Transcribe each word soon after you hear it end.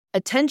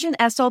Attention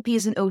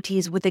SLPs and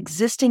OTs with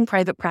existing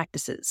private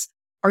practices.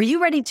 Are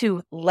you ready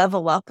to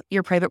level up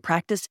your private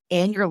practice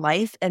and your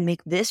life and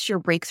make this your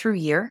breakthrough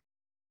year?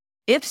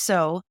 If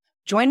so,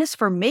 join us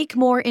for Make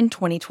More in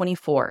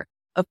 2024,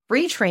 a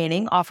free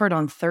training offered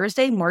on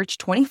Thursday, March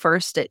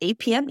 21st at 8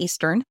 p.m.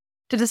 Eastern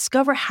to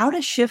discover how to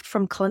shift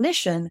from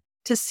clinician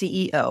to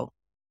CEO.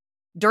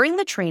 During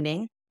the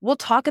training, we'll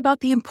talk about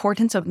the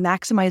importance of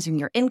maximizing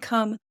your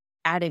income,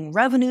 adding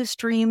revenue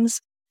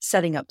streams,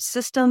 setting up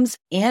systems,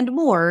 and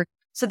more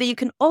so that you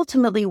can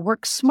ultimately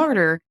work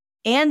smarter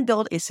and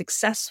build a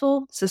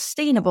successful,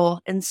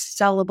 sustainable, and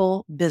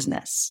sellable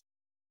business.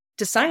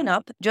 To sign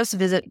up, just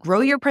visit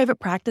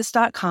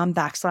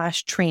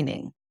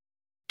growyourprivatepractice.com/training.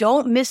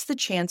 Don't miss the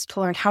chance to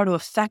learn how to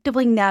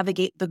effectively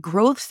navigate the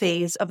growth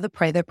phase of the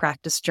private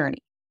practice journey.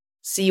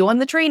 See you on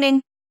the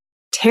training.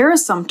 Tara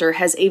Sumter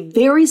has a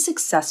very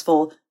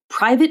successful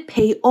private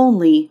pay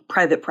only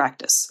private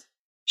practice.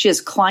 She has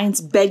clients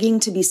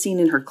begging to be seen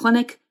in her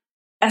clinic,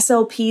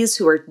 SLPs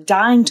who are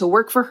dying to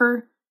work for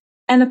her,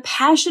 and a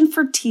passion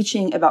for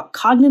teaching about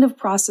cognitive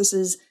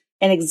processes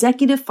and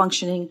executive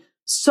functioning,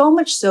 so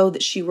much so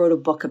that she wrote a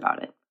book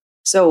about it.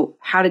 So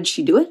how did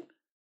she do it?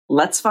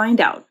 Let's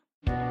find out.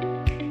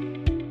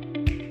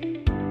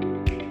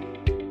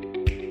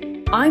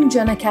 I'm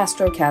Jenna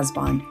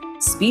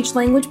Castro-Casbon,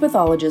 speech-language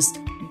pathologist,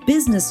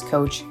 business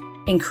coach,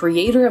 and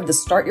creator of the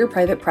Start Your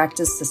Private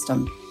Practice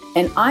system.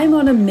 And I'm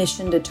on a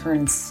mission to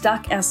turn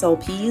stuck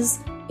SLPs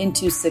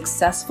into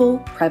successful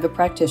private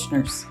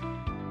practitioners.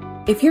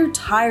 If you're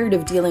tired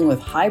of dealing with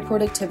high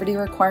productivity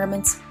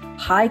requirements,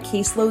 high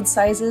caseload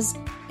sizes,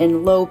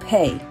 and low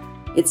pay,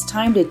 it's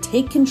time to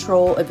take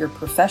control of your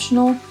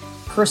professional,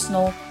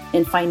 personal,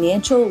 and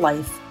financial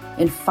life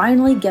and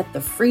finally get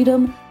the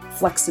freedom,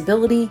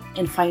 flexibility,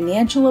 and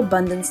financial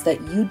abundance that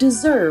you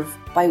deserve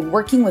by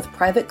working with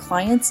private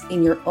clients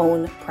in your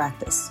own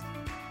practice.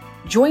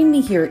 Join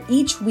me here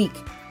each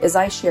week as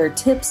I share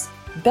tips,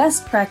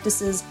 best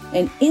practices,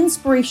 and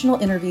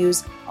inspirational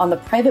interviews on the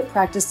Private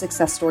Practice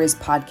Success Stories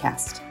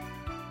podcast.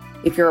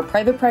 If you're a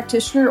private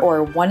practitioner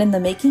or one in the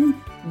making,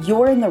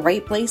 you're in the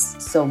right place,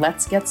 so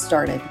let's get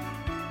started.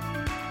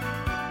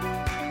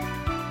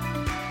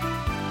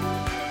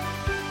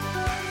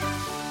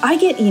 I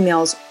get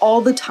emails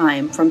all the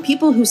time from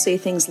people who say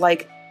things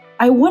like,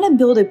 I want to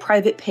build a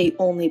private pay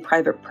only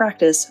private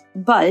practice,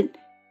 but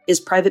is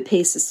private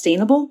pay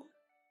sustainable?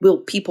 Will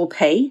people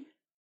pay?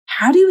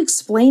 How do you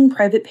explain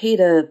private pay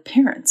to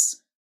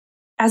parents?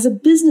 As a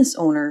business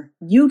owner,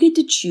 you get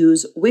to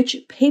choose which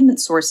payment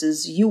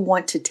sources you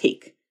want to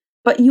take,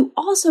 but you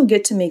also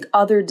get to make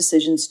other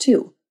decisions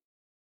too.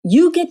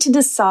 You get to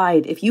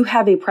decide if you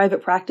have a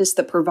private practice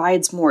that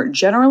provides more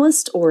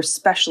generalist or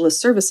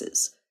specialist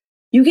services.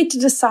 You get to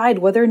decide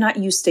whether or not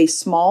you stay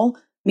small,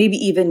 maybe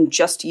even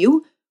just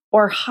you,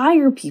 or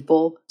hire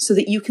people so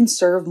that you can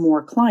serve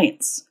more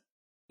clients.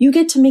 You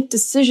get to make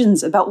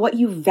decisions about what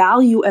you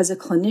value as a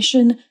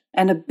clinician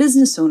and a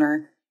business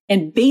owner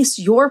and base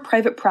your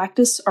private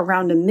practice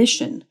around a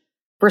mission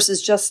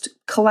versus just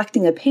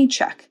collecting a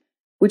paycheck,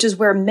 which is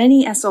where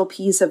many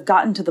SLPs have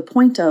gotten to the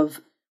point of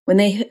when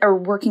they are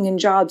working in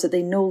jobs that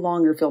they no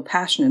longer feel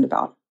passionate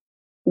about.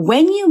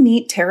 When you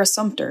meet Tara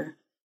Sumter,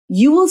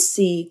 you will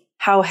see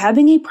how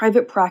having a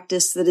private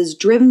practice that is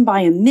driven by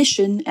a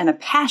mission and a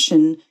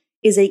passion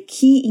is a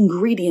key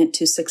ingredient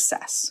to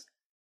success.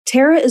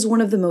 Tara is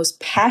one of the most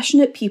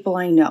passionate people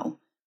I know.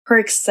 Her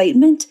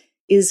excitement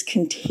is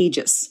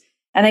contagious,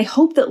 and I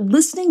hope that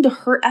listening to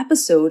her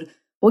episode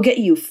will get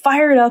you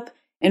fired up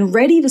and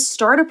ready to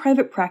start a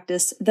private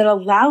practice that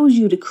allows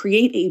you to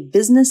create a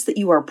business that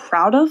you are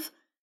proud of,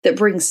 that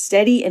brings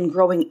steady and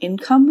growing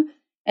income,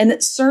 and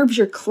that serves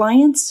your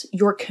clients,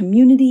 your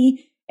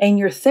community, and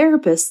your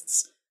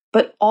therapists,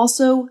 but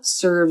also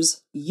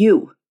serves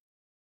you.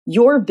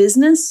 Your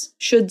business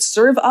should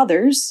serve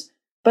others,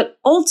 but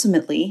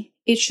ultimately,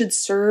 it should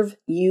serve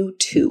you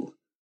too.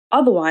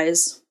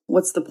 Otherwise,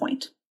 what's the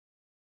point?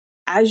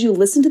 As you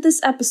listen to this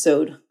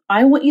episode,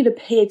 I want you to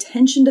pay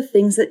attention to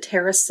things that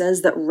Tara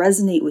says that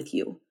resonate with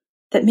you,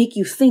 that make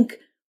you think,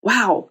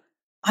 wow,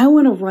 I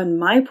want to run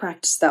my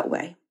practice that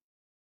way.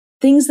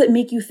 Things that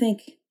make you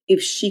think,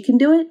 if she can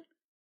do it,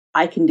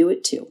 I can do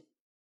it too.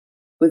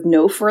 With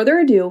no further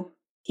ado,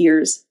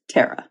 here's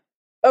Tara.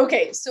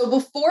 Okay, so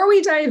before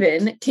we dive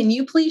in, can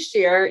you please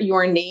share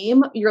your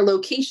name, your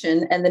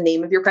location, and the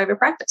name of your private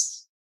practice?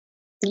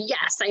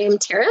 Yes, I am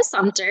Tara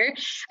Sumter.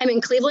 I'm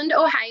in Cleveland,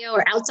 Ohio,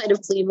 or outside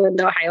of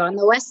Cleveland, Ohio, on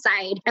the west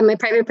side, and my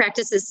private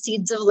practice is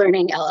Seeds of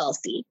Learning,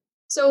 LLC.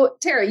 So,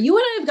 Tara, you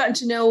and I have gotten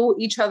to know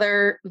each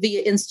other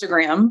via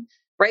Instagram,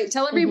 right?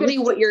 Tell everybody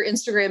what your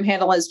Instagram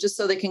handle is, just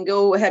so they can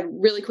go ahead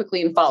really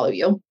quickly and follow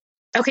you.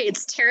 Okay,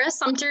 it's Tara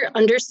Sumter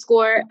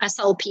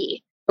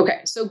 _SLP.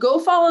 Okay, so go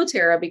follow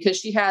Tara because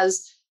she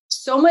has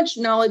so much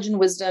knowledge and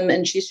wisdom,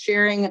 and she's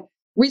sharing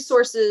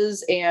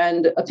resources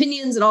and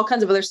opinions and all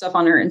kinds of other stuff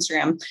on her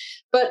Instagram.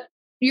 But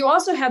you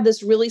also have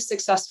this really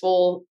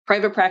successful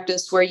private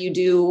practice where you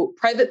do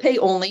private pay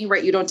only,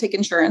 right? You don't take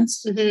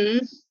insurance.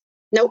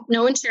 Nope,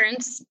 no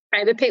insurance,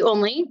 private pay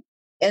only.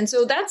 And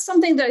so that's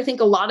something that I think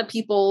a lot of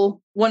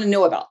people want to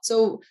know about.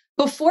 So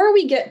before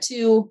we get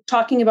to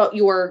talking about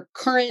your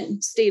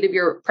current state of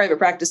your private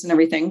practice and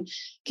everything,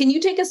 can you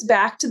take us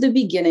back to the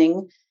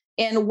beginning?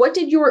 And what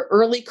did your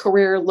early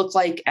career look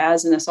like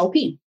as an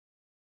SLP?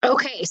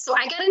 Okay, so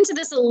I got into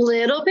this a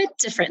little bit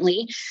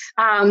differently.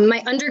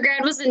 My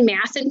undergrad was in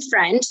math and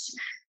French.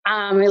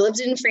 I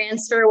lived in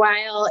France for a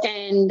while,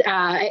 and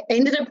I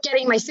ended up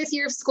getting my 5th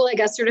year of school. I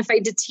got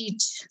certified to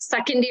teach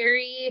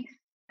secondary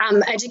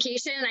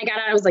education. I got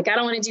out, I was like, I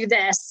don't want to do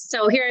this.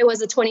 So here I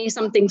was, a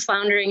 20-something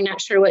floundering,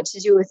 not sure what to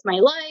do with my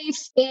life.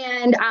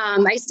 And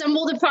I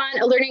stumbled upon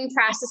a learning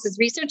processes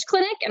research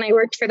clinic, and I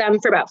worked for them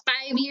for about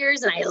 5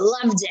 years, and I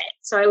loved it.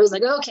 So I was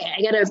like, okay,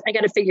 I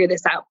gotta figure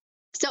this out.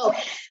 So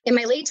in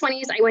my late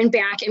 20s, I went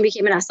back and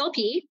became an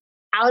SLP.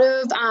 Out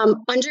of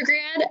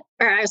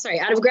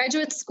out of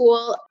graduate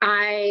school,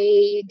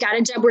 I got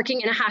a job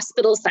working in a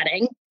hospital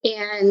setting,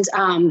 and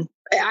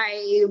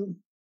I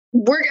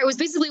was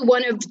basically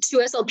one of 2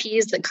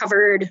 SLPs that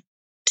covered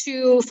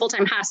 2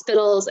 full-time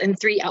hospitals and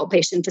 3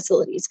 outpatient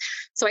facilities.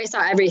 So I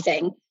saw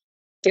everything.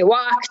 It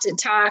walked, it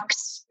talked,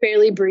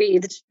 barely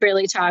breathed,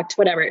 barely talked,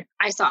 whatever.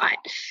 I saw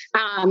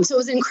it. So it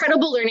was an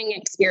incredible learning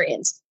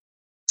experience.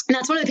 And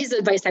that's one of the pieces of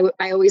advice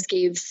I always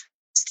gave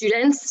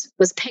students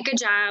was pick a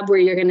job where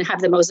you're going to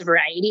have the most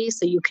variety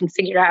so you can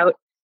figure out,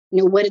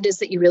 what it is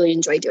that you really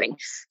enjoy doing.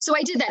 So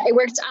I did that. I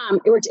worked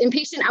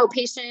inpatient,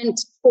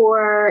 outpatient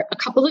for a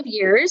couple of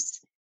years.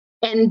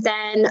 And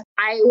then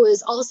I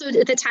was also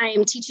at the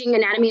time teaching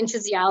anatomy and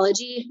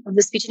physiology of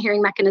the speech and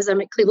hearing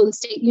mechanism at Cleveland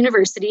State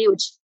University,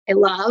 which I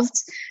loved.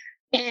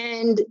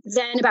 And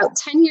then about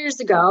 10 years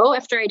ago,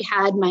 after I'd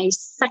had my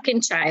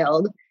second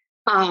child,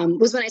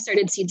 was when I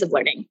started Seeds of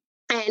Learning.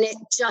 And it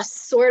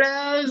just sort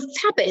of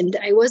happened.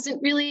 I always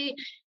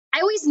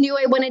knew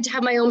I wanted to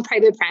have my own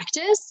private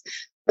practice,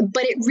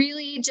 but it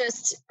really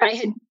I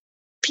had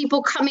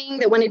people coming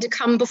that wanted to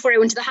come before I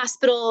went to the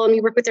hospital and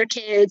we work with their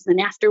kids and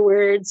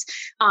afterwards.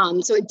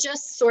 So it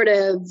just sort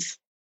of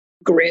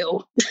grew.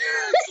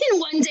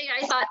 And one day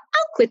I thought,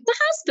 I'll quit the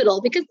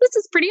hospital because this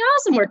is pretty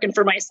awesome working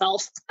for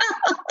myself.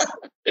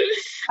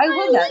 I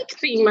love that.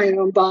 Like being my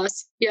own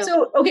boss. Yeah.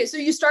 So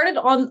you started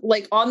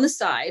on the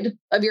side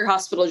of your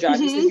hospital job.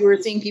 Mm-hmm. You said you were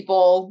seeing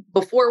people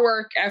before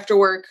work, after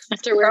work,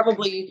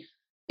 probably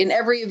in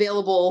every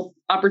available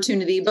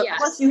opportunity, but yes.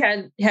 Plus you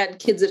had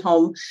kids at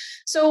home.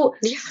 So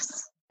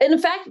yes. And in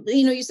fact,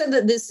 you said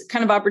that this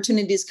kind of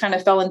opportunities kind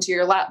of fell into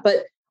your lap,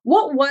 but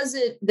what was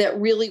it that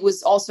really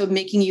was also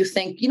making you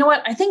think,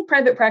 I think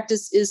private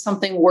practice is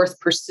something worth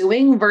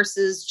pursuing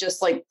versus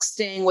just like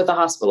staying with a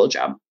hospital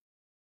job?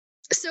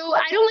 So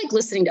I don't like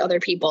listening to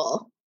other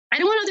people. I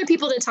don't want other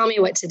people to tell me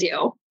what to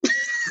do.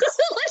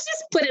 Let's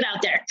just put it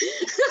out there.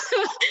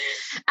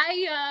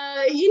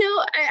 I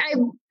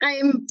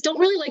don't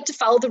really like to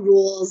follow the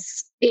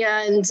rules.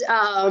 And,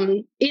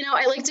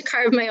 I like to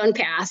carve my own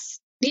path.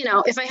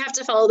 If I have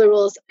to follow the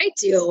rules, I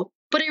do.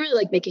 But I really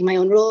like making my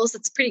own rules.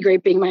 It's pretty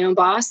great being my own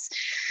boss.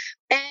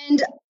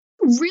 And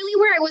really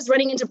where I was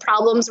running into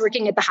problems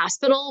working at the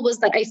hospital was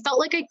that I felt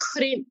like I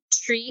couldn't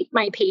treat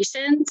my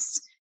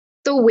patients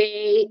the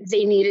way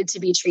they needed to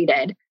be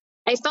treated.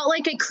 I felt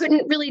like I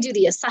couldn't really do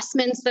the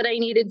assessments that I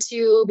needed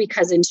to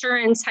because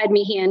insurance had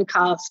me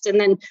handcuffed. And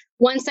then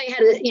once I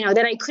had,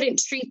 then I couldn't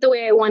treat the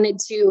way I wanted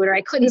to, or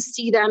I couldn't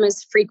see them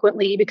as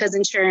frequently because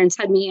insurance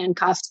had me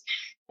handcuffed.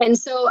 And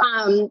so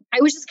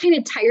I was just kind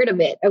of tired of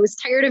it. I was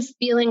tired of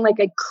feeling like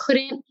I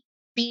couldn't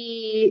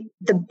be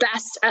the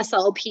best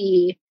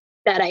SLP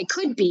that I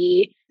could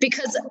be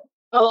because of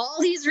all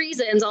these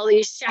reasons, all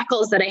these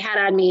shackles that I had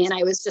on me. And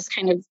I was just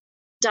kind of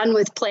done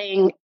with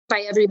playing by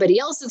everybody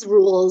else's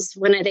rules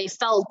when they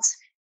felt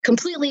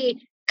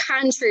completely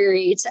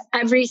contrary to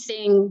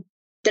everything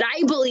that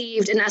I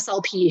believed an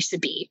SLP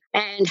should be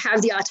and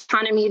have the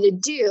autonomy to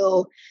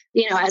do,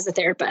 as a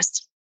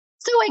therapist.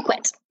 So I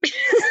quit.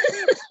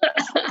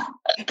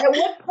 At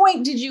what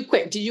point did you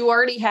quit? Did you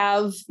already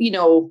have,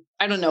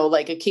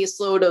 like a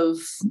caseload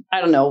of,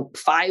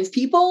 5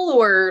 people?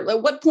 Or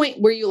at what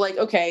point were you like,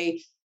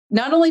 okay,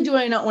 not only do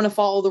I not want to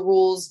follow the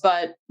rules,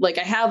 but like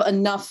I have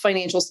enough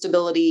financial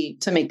stability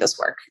to make this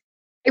work?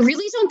 I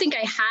really don't think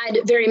I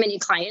had very many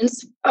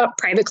clients,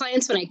 private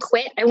clients when I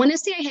quit. I want to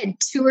say I had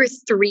 2 or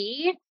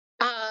 3.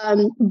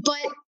 But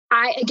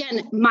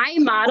my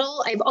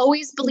model, I've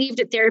always believed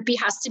that therapy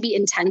has to be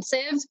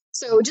intensive.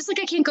 So just like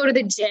I can't go to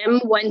the gym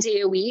one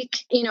day a week,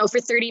 for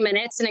 30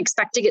 minutes and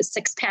expect to get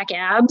 6-pack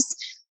abs,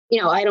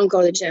 I don't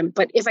go to the gym,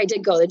 but if I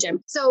did go to the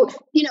gym. So,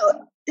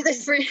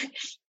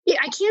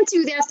 I can't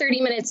do that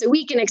 30 minutes a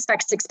week and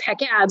expect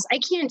 6-pack abs. I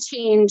can't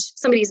change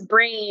somebody's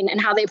brain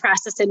and how they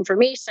process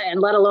information,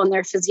 let alone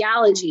their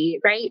physiology,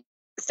 right?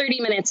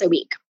 30 minutes a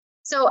week.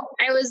 So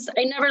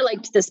I never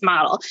liked this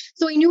model.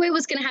 So I knew I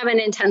was going to have an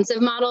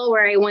intensive model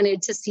where I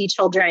wanted to see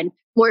children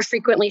more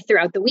frequently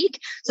throughout the week.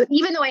 So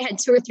even though I had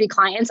 2 or 3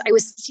 clients, I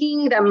was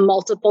seeing them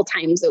multiple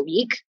times a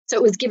week. So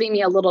it was giving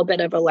me a little bit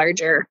of a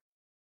larger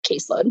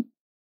caseload.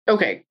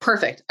 Okay,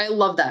 perfect. I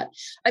love that.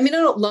 I mean, I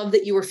don't love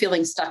that you were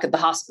feeling stuck at the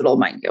hospital,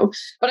 mind you,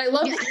 but I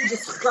love that you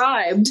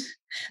described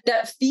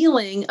that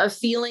feeling of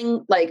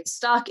feeling like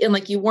stuck and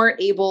like you weren't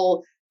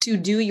able to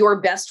do your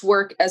best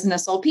work as an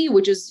SLP,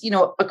 which is,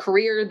 a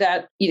career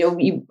that,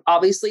 you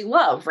obviously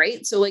love,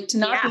 right? So like to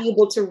not be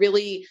able to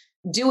really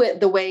do it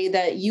the way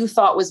that you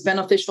thought was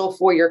beneficial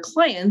for your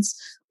clients,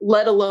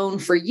 let alone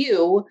for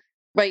you,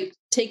 right?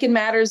 Taking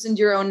matters into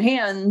your own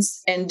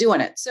hands and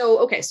doing it. So,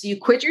 okay. So you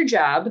quit your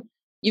job.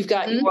 You've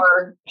got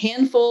your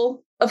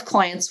handful of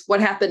clients.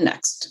 What happened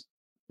next?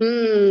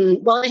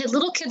 Well, I had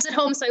little kids at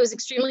home, so I was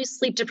extremely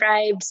sleep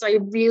deprived. So I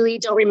really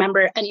don't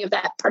remember any of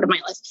that part of my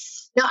life.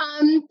 Now,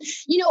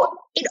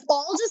 it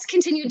all just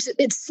continued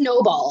it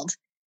snowballed.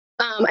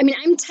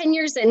 I'm 10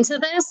 years into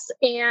this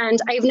and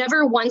I've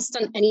never once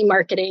done any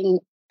marketing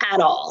at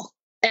all.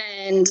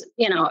 And,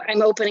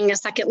 I'm opening a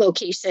second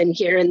location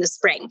here in the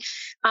spring.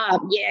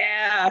 So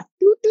yeah,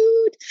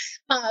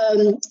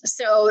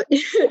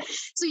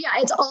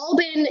 it's all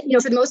been,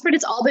 for the most part,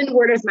 it's all been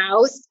word of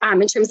mouth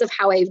in terms of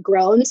how I've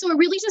grown. So it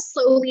really just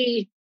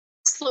slowly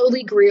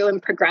grew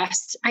and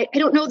progressed. I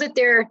don't know that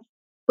there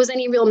was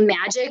any real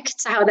magic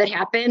to how that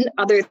happened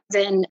other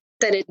than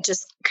that it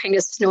just kind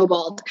of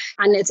snowballed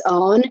on its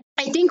own.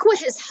 I think what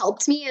has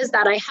helped me is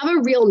that I have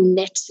a real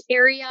niche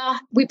area.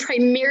 We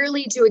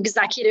primarily do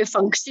executive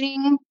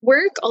functioning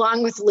work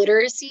along with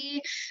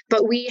literacy,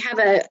 but we have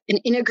an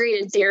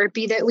integrated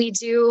therapy that we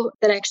do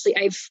that actually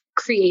I've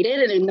created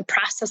and in the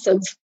process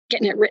of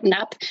getting it written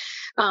up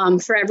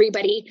for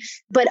everybody.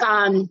 But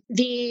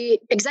the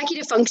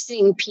executive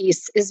functioning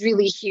piece is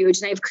really huge.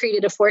 And I've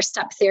created a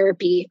 4-step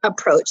therapy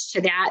approach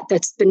to that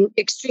that's been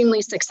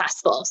extremely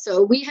successful.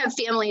 So we have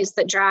families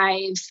that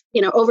drive,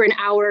 over an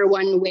hour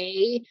one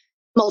way,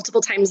 multiple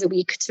times a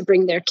week to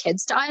bring their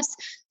kids to us.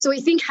 So I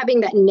think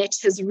having that niche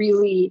has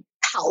really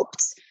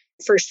helped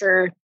for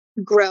sure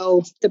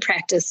grow the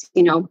practice,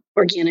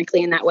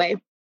 organically in that way.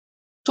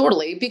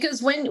 Totally.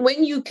 Because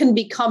when you can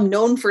become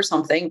known for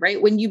something,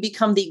 right? When you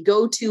become the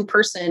go-to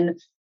person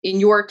in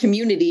your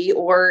community,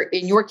 or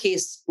in your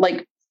case,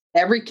 like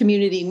every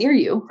community near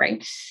you,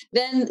 right?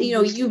 Then,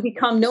 you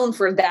become known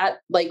for that,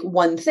 like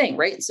one thing,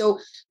 right? So,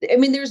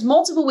 there's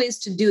multiple ways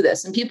to do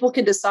this and people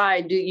can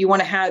decide, do you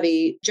want to have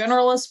a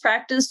generalist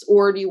practice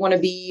or do you want to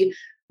be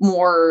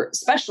more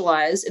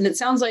specialized? And it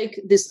sounds like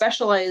the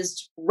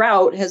specialized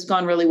route has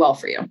gone really well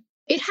for you.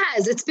 It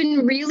has. It's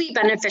been really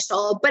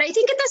beneficial. But I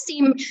think at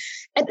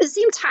the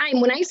same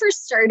time, when I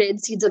first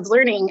started Seeds of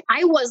Learning,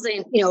 I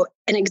wasn't,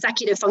 an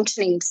executive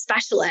functioning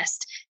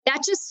specialist.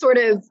 That just sort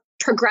of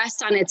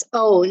progressed on its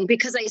own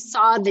because I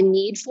saw the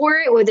need for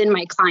it within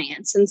my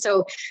clients. And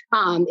so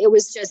it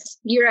was just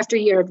year after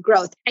year of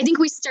growth. I think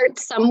we start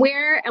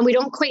somewhere and we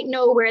don't quite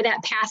know where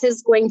that path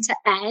is going to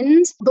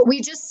end, but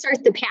we just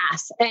start the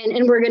path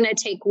and we're going to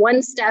take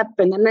one step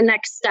and then the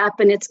next step,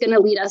 and it's going to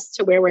lead us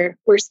to where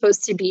we're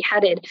supposed to be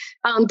headed.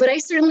 But I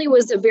certainly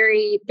was a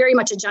very, very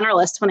much a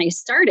generalist when I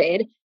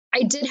started.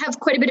 I did have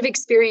quite a bit of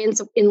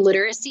experience in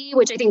literacy,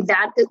 which I think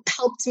that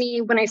helped me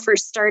when I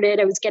first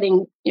started. I was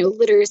getting,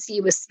 literacy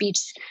with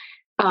speech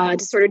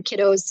disordered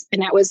kiddos,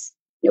 and that was,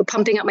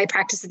 pumping up my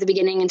practice at the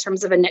beginning in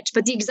terms of a niche.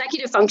 But the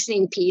executive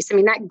functioning piece,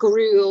 that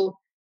grew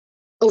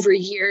over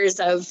years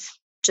of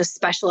just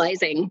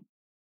specializing.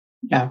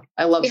 Yeah,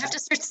 I love. We have to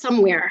start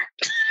somewhere,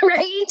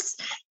 right?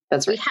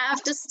 That's right. We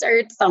have to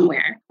start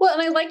somewhere. Well,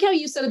 and I like how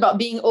you said about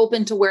being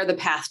open to where the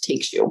path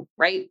takes you,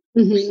 right?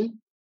 Mm-hmm.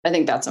 I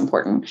think that's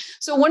important.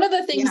 So one of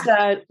the things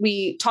that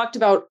we talked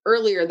about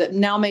earlier that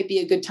now might be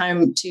a good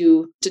time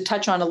to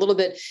touch on a little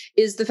bit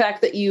is the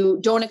fact that you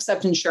don't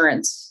accept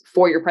insurance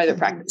for your private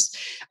practice.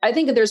 I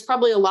think that there's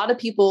probably a lot of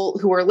people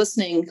who are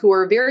listening who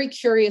are very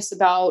curious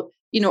about,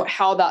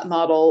 how that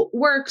model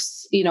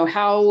works,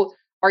 how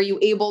are you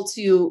able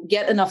to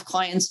get enough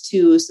clients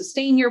to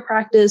sustain your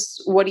practice?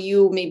 What do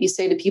you maybe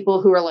say to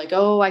people who are like,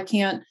 oh, I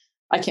can't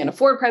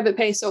afford private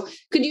pay. So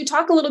could you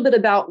talk a little bit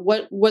about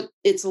what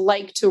it's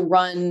like to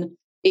run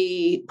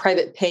a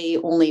private pay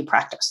only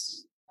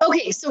practice?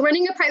 Okay, so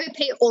running a private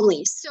pay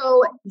only.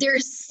 So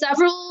there's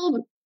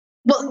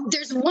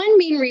one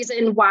main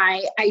reason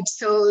why I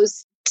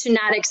chose to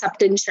not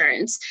accept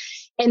insurance.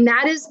 And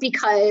that is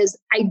because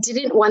I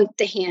didn't want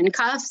the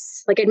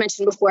handcuffs. Like I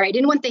mentioned before, I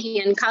didn't want the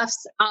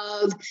handcuffs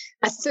of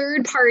a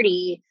third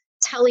party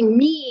telling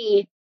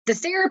me, the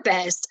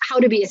therapist, how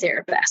to be a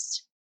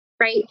therapist.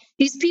 Right?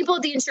 These people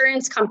at the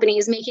insurance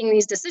companies making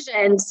these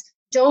decisions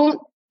don't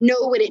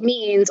know what it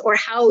means or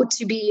how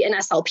to be an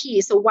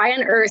SLP. So why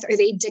on earth are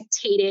they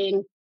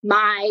dictating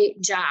my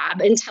job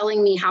and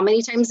telling me how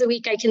many times a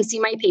week I can see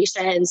my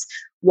patients,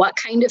 what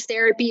kind of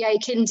therapy I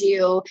can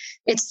do?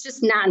 It's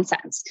just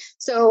nonsense.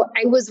 So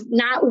I was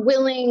not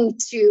willing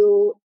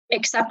to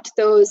accept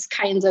those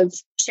kinds of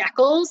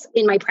shackles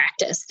in my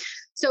practice.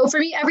 So for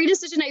me, every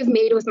decision I've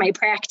made with my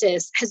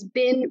practice has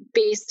been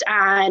based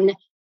on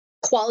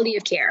quality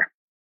of care.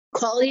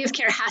 Quality of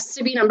care has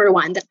to be number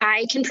one, that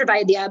I can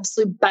provide the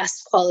absolute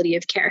best quality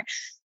of care.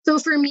 So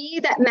for me,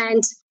 that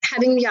meant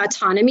having the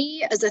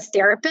autonomy as a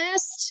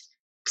therapist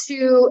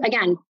to,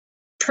 again,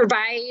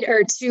 provide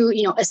or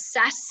to,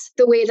 assess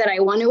the way that I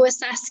want to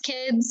assess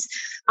kids,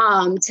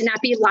 to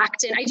not be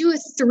locked in. I do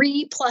a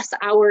 3+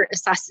 hour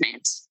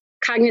assessment,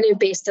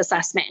 cognitive-based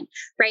assessment,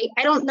 right?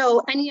 I don't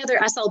know any other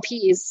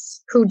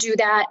SLPs who do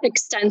that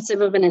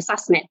extensive of an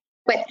assessment,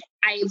 but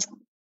I've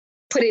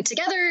put it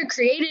together,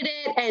 created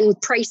it, and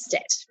priced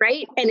it,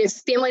 right? And if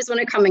families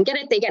want to come and get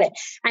it, they get it.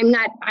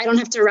 I don't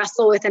have to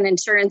wrestle with an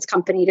insurance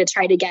company to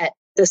try to get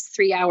this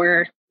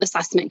 3-hour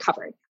assessment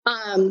covered.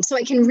 So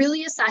I can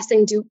really assess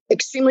and do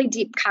extremely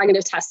deep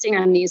cognitive testing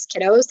on these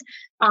kiddos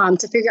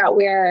to figure out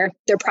where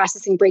their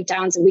processing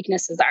breakdowns and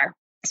weaknesses are.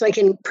 So I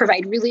can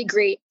provide really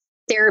great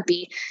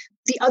therapy.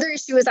 The other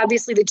issue is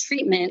obviously the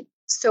treatment.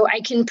 So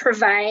I can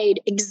provide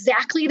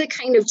exactly the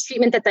kind of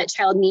treatment that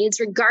child needs,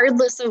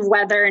 regardless of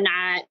whether or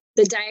not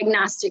the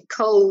diagnostic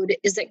code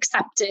is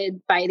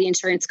accepted by the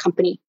insurance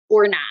company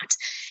or not.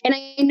 And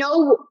I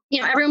know,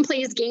 everyone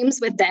plays games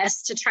with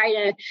this to try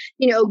to,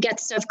 get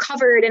stuff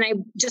covered. And I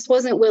just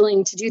wasn't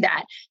willing to do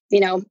that.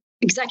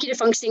 Executive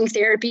functioning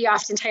therapy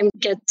oftentimes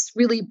gets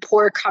really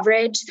poor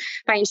coverage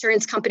by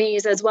insurance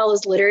companies, as well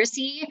as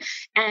literacy.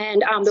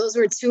 And those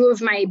were two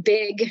of my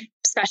big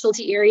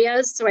specialty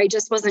areas. So I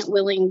just wasn't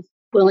willing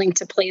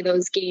to play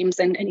those games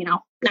and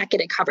not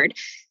get it covered.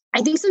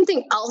 I think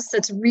something else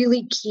that's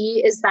really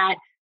key is that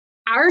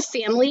our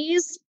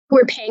families who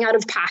are paying out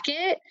of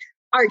pocket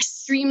are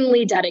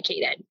extremely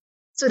dedicated.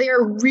 So they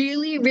are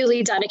really,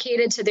 really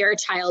dedicated to their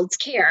child's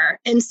care.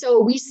 And so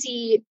we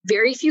see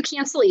very few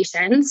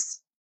cancellations,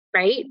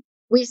 right?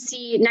 We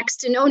see next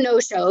to no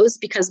no-shows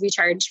because we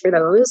charge for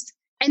those.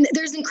 And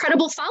there's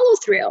incredible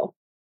follow-through,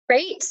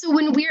 right? So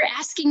when we're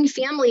asking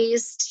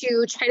families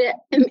to try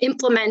to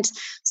implement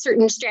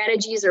certain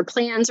strategies or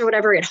plans or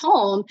whatever at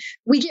home,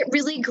 we get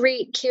really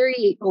great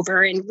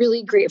carryover and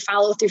really great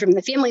follow-through from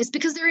the families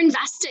because they're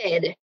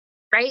invested,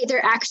 right?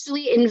 They're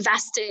actually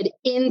invested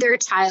in their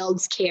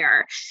child's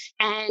care.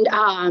 And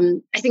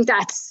I think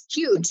that's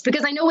huge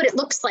because I know what it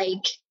looks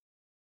like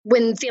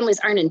when families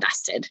aren't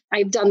invested.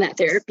 I've done that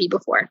therapy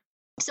before.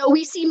 So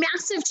we see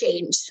massive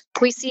change.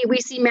 We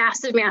see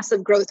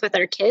massive growth with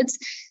our kids.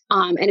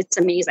 And it's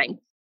amazing.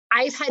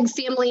 I've had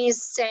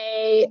families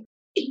say,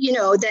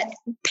 that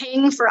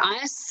paying for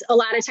us, a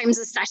lot of times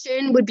a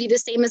session would be the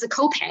same as a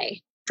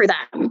copay for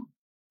them.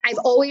 I've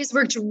always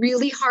worked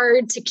really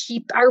hard to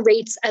keep our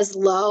rates as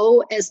low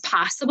as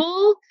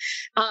possible.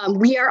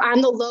 We are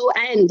on the low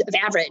end of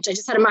average. I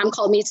just had a mom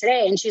call me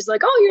today and she's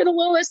like, "Oh, you're the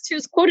lowest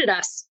who's quoted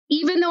us."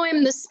 Even though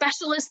I'm the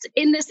specialist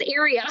in this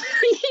area,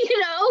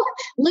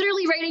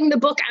 literally writing the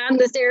book on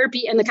the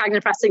therapy and the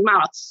cognitive processing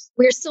model,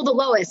 we're still the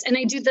lowest. And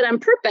I do that on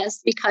purpose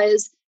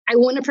because I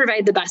want to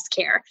provide the best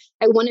care.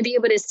 I want to be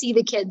able to see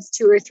the kids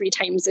 2 or 3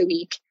 times a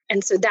week.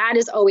 And so that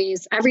is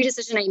always every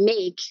decision I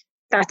make.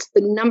 That's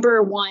the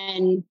number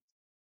one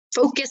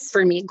focus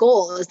for me,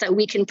 goal is that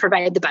we can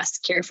provide the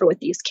best care for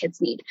what these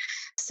kids need.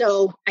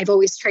 So I've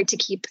always tried to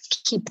keep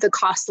the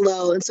cost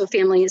low. And so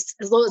families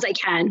as low as I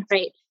can,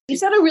 right? You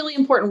said a really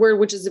important word,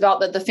 which is about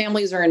that the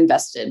families are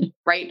invested,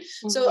 right?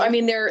 Mm-hmm. So, I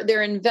mean,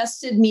 they're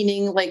invested,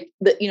 meaning like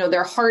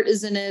their heart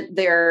is in it.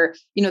 They're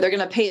going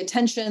to pay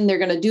attention. They're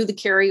going to do the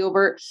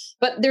carryover.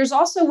 But there's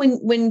also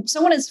when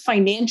someone is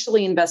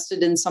financially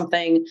invested in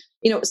something,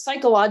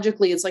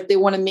 psychologically, it's like they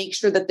want to make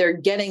sure that they're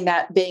getting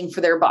that bang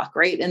for their buck,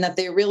 right? And that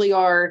they really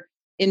are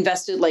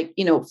invested,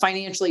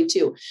 financially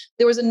too.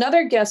 There was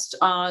another guest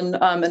on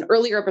an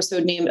earlier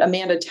episode named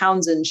Amanda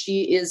Townsend.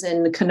 She is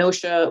in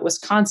Kenosha,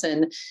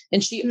 Wisconsin.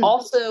 And she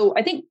also,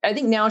 I think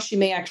now she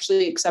may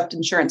actually accept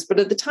insurance,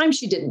 but at the time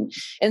she didn't.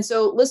 And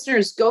so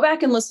listeners, go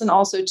back and listen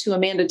also to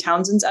Amanda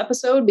Townsend's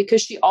episode,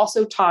 because she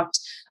also talked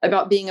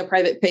about being a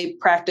private pay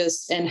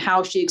practice and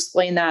how she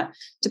explained that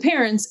to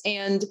parents.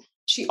 And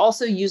she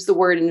also used the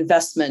word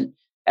investment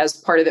as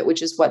part of it,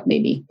 which is what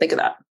made me think of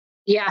that.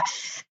 Yeah.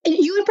 And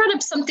you had brought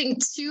up something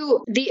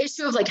too, the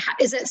issue of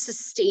is it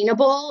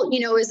sustainable?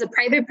 Is a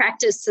private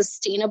practice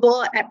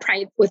sustainable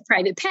with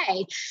private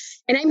pay?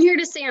 And I'm here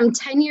to say I'm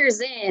 10 years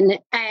in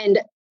and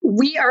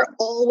we are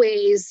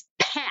always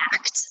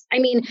packed. I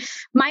mean,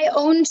 my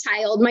own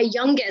child, my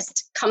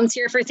youngest, comes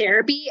here for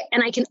therapy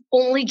and I can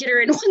only get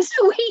her in once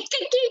a week. I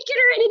can't get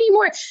her in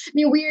anymore. I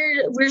mean,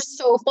 we're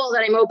so full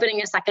that I'm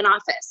opening a second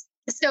office.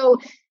 So,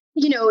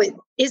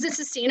 is it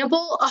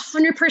sustainable?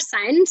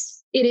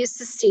 100%. It is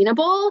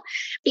sustainable.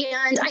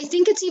 And I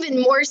think it's even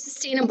more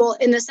sustainable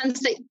in the sense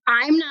that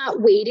I'm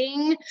not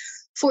waiting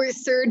for a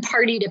third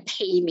party to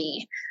pay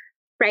me,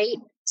 right?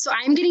 So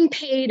I'm getting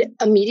paid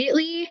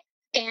immediately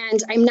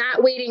and I'm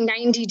not waiting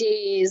 90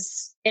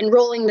 days and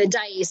rolling the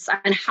dice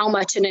on how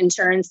much an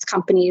insurance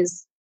company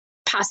is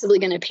possibly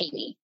going to pay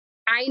me.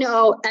 I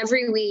know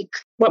every week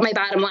what my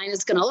bottom line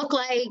is going to look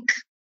like.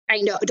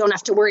 I don't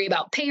have to worry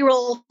about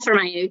payroll for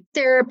my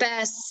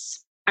therapists.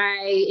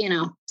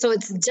 So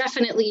it's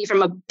definitely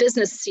from a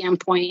business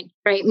standpoint,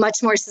 right?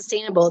 Much more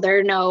sustainable. There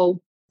are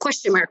no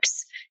question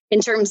marks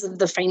in terms of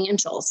the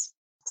financials.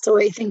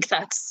 So I think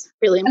that's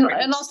really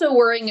important. And also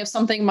worrying if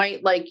something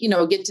might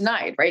get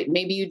denied, right?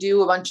 Maybe you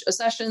do a bunch of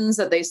sessions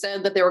that they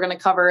said that they were going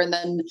to cover and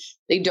then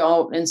they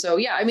don't. And so,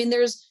 yeah, I mean,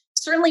 there's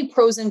certainly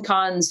pros and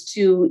cons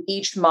to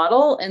each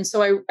model. And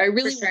so I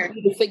really want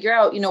you to figure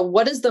out,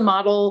 what is the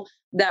model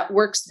that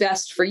works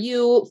best for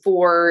you,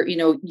 for,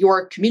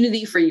 your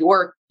community, for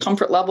your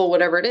comfort level,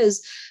 whatever it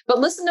is. But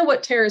listen to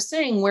what Tara's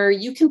saying, where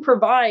you can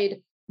provide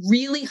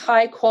really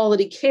high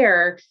quality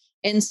care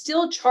and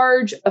still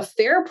charge a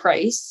fair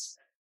price,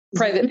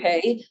 private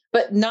pay,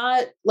 but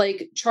not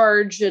like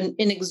charge an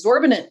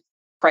exorbitant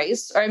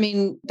price. I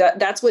mean,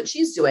 that's what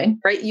she's doing,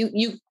 right?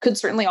 You could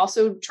certainly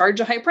also charge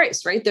a high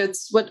price, right?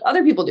 That's what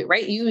other people do,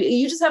 right?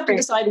 You just have to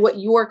decide what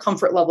your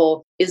comfort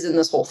level is in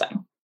this whole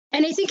thing.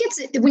 And I think it's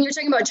when you're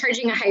talking about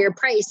charging a higher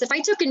price, if I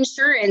took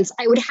insurance,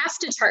 I would have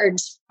to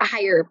charge a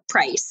higher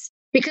price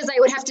because I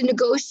would have to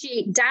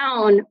negotiate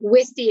down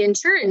with the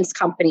insurance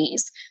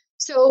companies.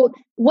 So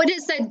what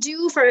does that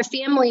do for a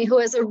family who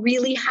has a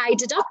really high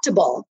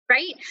deductible,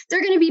 right?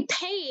 They're going to be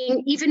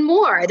paying even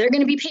more. They're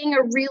going to be paying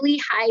a really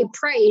high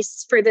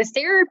price for the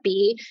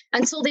therapy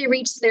until they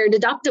reach their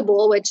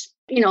deductible, which,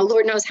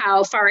 Lord knows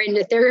how far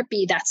into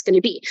therapy that's going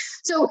to be.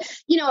 So,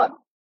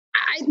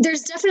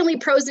 there's definitely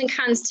pros and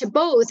cons to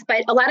both,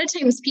 but a lot of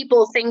times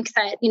people think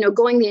that,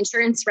 going the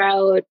insurance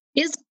route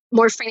is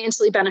more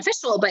financially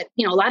beneficial, but,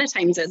 a lot of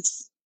times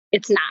it's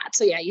not.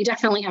 So yeah, you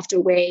definitely have to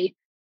weigh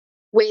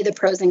the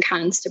pros and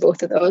cons to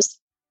both of those.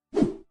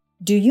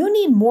 Do you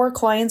need more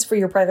clients for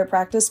your private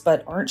practice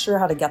but aren't sure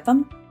how to get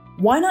them?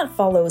 Why not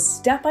follow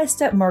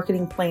step-by-step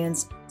marketing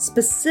plans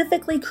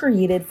specifically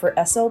created for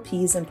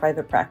SLPs in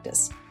private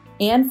practice?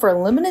 And for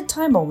a limited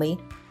time only,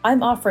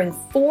 I'm offering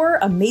 4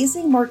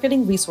 amazing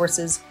marketing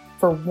resources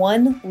for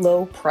one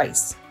low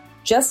price.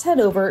 Just head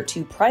over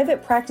to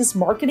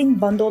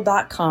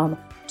privatepracticemarketingbundle.com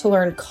to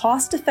learn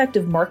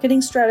cost-effective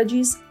marketing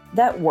strategies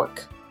that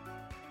work.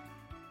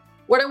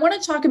 What I want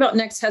to talk about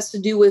next has to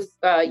do with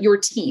your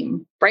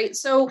team, right?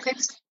 So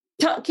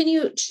can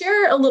you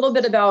share a little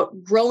bit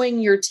about growing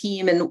your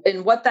team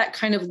and what that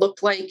kind of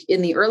looked like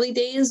in the early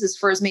days, as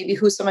far as maybe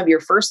who some of your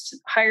first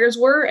hires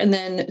were, and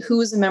then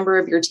who is a member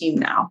of your team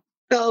now?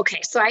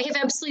 Okay, so I have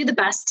absolutely the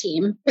best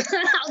team.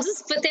 I'll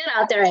just put that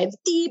out there. I have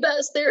the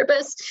best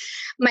therapist.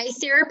 My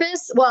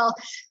therapists,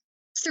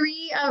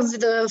 3 of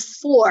the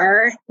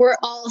 4 were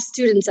all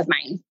students of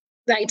mine.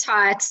 When I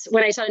taught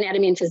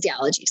anatomy and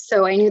physiology,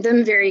 so I knew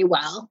them very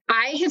well.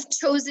 I have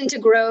chosen to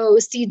grow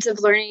Seeds of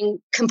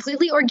Learning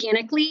completely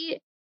organically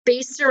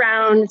based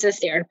around the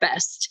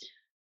therapist.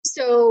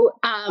 So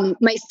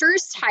my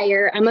first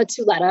hire, Emma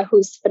Tuleta,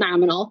 who's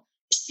phenomenal,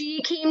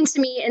 she came to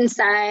me and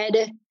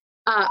said,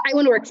 I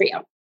want to work for you.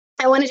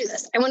 I want to do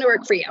this. I want to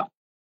work for you.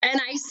 And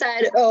I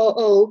said,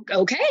 oh,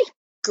 okay,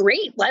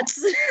 great.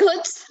 Let's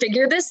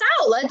figure this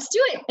out. Let's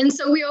do it. And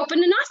so we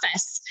opened an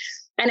office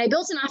and I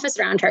built an office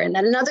around her, and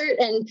then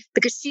and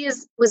because she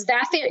is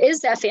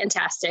that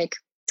fantastic,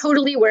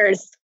 totally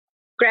worth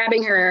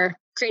grabbing her,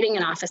 creating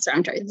an office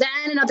around her.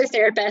 Then another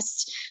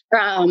therapist,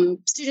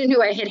 student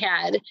who I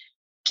had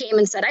came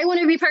and said, I want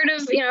to be part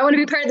of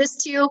this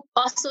too.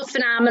 Also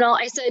phenomenal.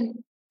 I said,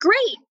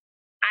 great.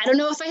 I don't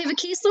know if I have a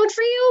caseload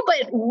for you,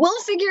 but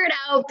we'll figure it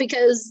out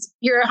because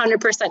you're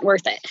 100%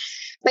 worth it.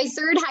 My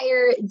third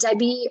hire,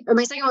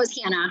 my second one was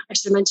Hannah. I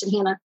should have mentioned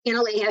Hannah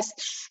Lahif.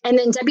 And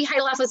then Debbie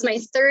Heideloff was my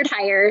third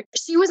hire.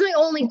 She was my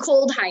only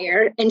cold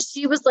hire, and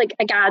she was like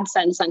a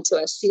godsend sent to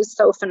us. She was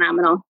so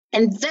phenomenal.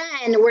 And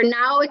then we're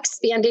now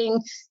expanding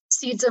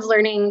Seeds of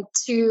Learning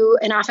to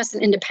an office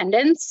in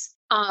Independence.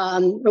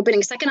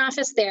 Opening a second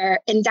office there.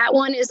 And that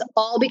one is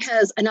all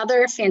because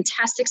another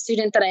fantastic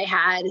student that I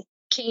had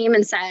came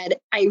and said,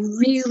 I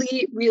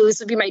really, this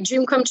would be my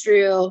dream come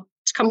true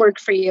to come work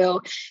for you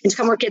and to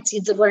come work at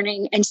Seeds of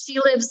Learning. And she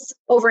lives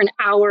over an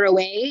hour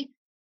away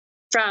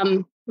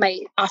from my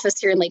office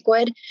here in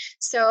Lakewood.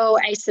 So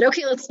I said,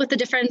 okay, let's split the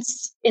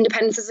difference.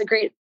 Independence is a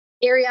great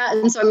area.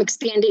 And so I'm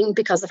expanding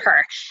because of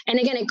her. And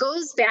again, it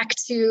goes back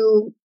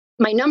to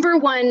my number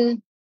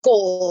one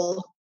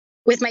goal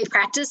with my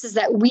practice is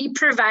that we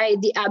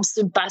provide the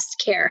absolute best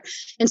care.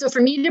 And so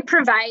for me to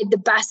provide the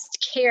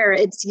best care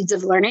at Seeds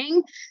of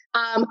Learning,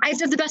 I have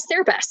to have the best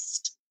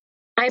therapist.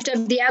 I have to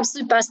have the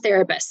absolute best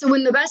therapist. So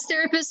when the best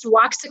therapist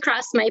walks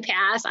across my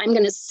path, I'm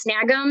going to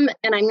snag them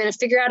and I'm going to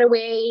figure out a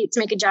way to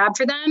make a job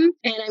for them.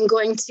 And I'm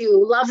going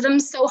to love them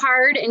so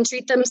hard and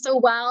treat them so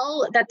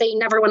well that they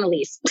never want to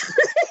leave.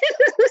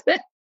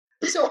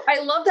 So I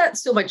love that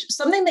so much.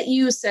 Something that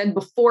you said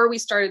before we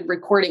started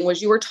recording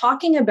was you were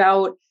talking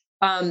about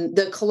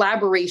the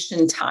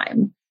collaboration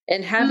time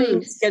and having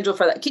a schedule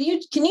for that. Can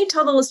you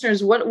tell the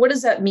listeners what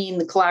does that mean,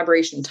 the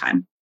collaboration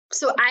time?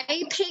 So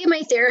I pay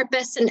my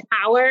therapist an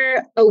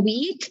hour a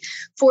week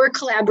for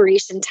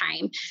collaboration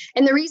time.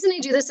 And the reason I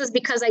do this is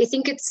because I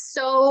think it's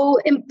so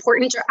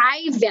important, or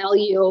I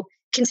value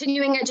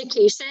continuing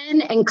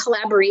education and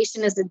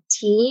collaboration as a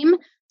team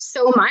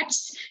so much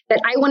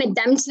that I wanted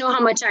them to know how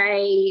much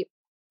I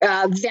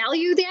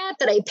value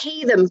that I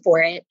pay them for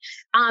it.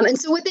 And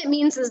so what that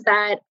means is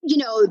that,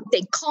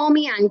 they call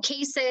me on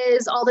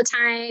cases all the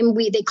time.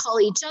 They call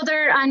each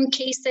other on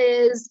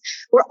cases.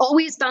 We're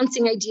always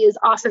bouncing ideas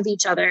off of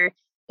each other.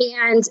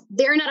 And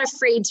they're not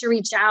afraid to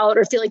reach out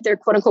or feel like they're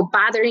quote unquote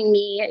bothering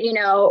me,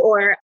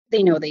 or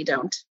they know they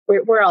don't.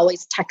 We're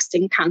always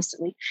texting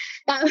constantly.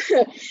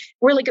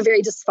 We're like a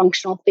very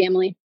dysfunctional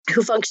family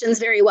who functions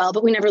very well,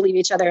 but we never leave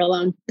each other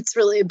alone. It's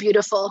really a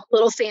beautiful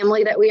little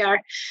family that we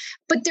are.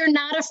 But they're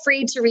not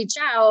afraid to reach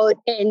out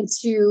and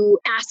to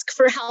ask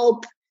for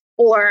help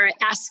or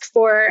ask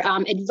for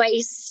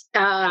advice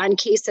on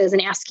cases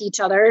and ask each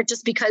other,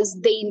 just because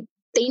they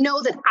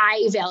know that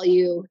I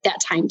value that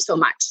time so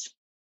much.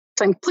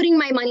 So I'm putting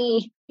my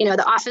money,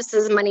 the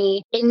office's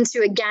money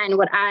into, again,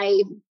 what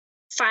I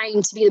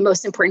find to be the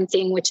most important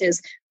thing, which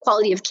is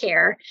quality of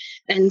care.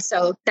 And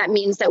so that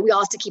means that we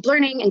all have to keep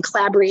learning and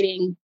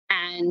collaborating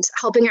and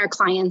helping our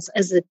clients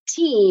as a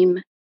team,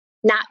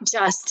 not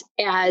just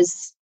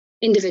as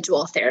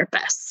individual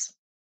therapists.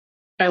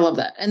 I love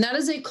that. And that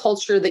is a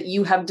culture that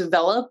you have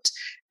developed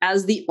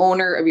as the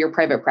owner of your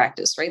private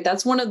practice, right?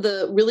 That's one of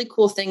the really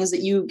cool things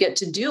that you get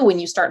to do when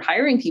you start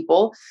hiring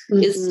people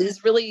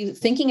is really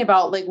thinking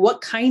about like,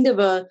 what kind of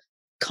a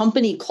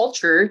company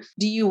culture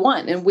do you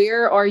want? And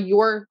where are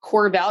your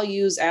core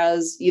values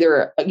as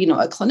either, a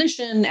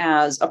clinician,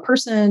 as a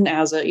person,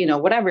 as a,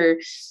 whatever.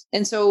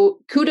 And so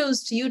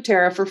kudos to you,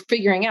 Tara, for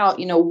figuring out,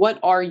 what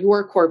are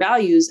your core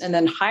values and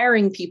then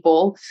hiring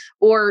people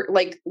or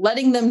like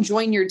letting them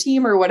join your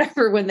team or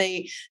whatever when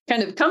they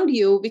kind of come to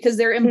you because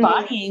they're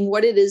embodying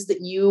what it is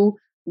that you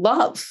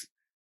love.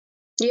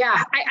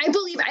 Yeah, I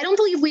don't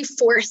believe we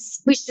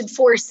should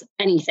force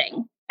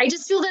anything. I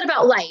just feel that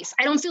about life.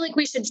 I don't feel like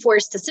we should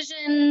force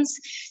decisions.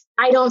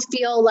 I don't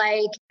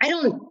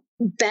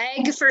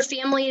beg for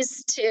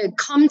families to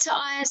come to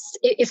us.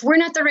 If we're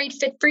not the right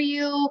fit for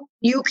you,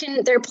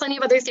 there are plenty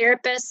of other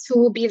therapists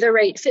who will be the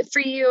right fit for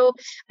you.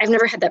 I've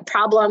never had that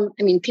problem.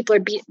 I mean, people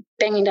are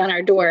banging down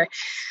our door,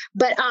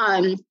 but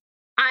I'm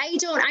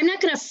not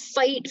going to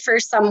fight for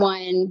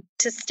someone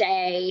to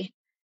stay,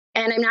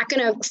 and I'm not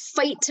going to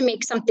fight to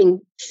make something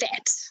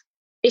fit.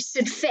 It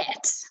should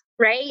fit.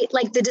 Right?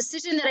 Like the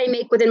decision that I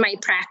make within my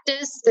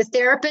practice, the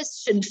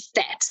therapist should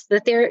fit.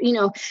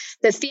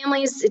 The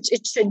families,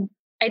 it should,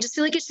 I just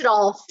feel like it should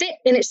all fit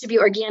and it should be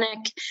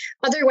organic.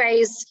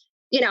 Otherwise,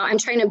 I'm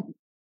trying to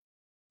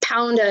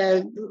pound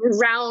a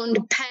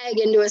round peg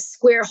into a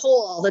square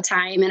hole all the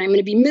time and I'm going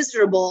to be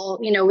miserable,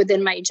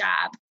 within my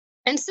job.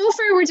 And so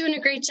far we're doing a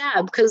great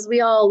job because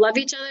we all love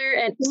each other.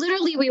 And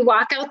literally we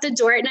walk out the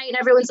door at night and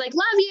everyone's like,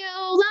 love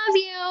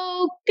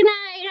you, good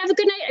night, have a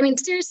good night. I mean,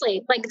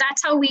 seriously, like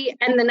that's how we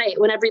end the night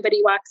when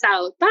everybody walks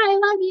out. Bye,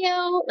 love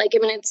you. Like, I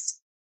mean,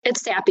 it's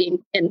sappy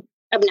and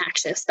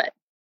obnoxious, but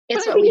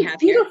it's what we have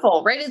here.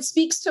 Beautiful, right? It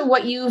speaks to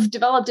what you've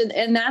developed.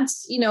 And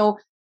that's,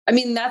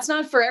 that's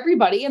not for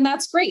everybody and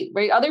that's great,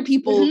 right? Other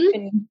people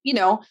can,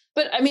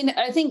 but I mean,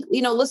 I think,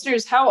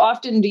 listeners, how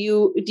often do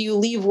you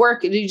leave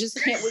work and you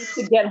just can't wait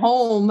to get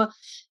home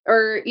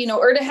or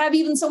to have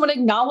even someone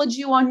acknowledge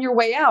you on your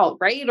way out,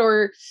 right?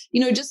 Or,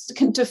 just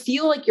to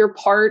feel like you're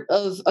part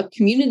of a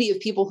community of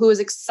people who is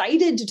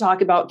excited to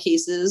talk about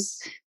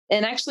cases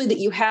and actually that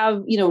you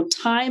have,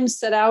 time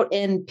set out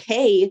and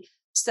pay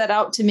set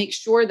out to make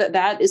sure that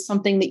that is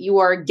something that you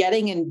are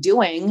getting and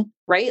doing,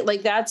 right?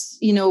 Like that's,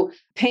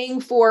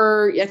 paying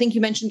for, I think you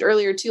mentioned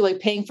earlier too,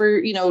 like paying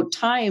for,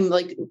 time,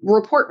 like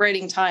report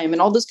writing time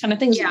and all those kind of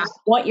things. Yeah. You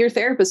want your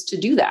therapist to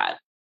do that.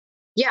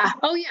 Yeah.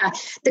 Oh, yeah.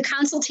 The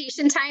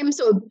consultation time.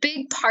 So a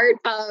big part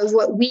of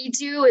what we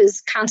do is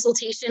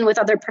consultation with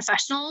other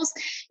professionals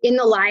in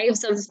the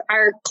lives of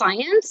our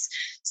clients.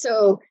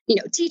 So,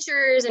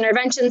 teachers,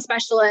 intervention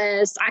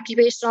specialists,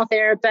 occupational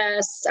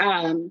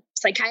therapists,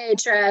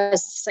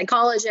 psychiatrists,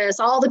 psychologists,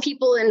 all the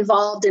people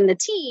involved in the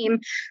team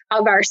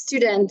of our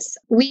students,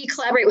 we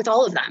collaborate with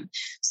all of them.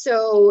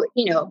 So,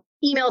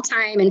 email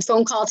time and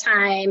phone call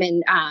time.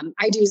 And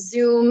I do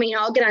Zoom,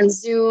 I'll get on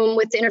Zoom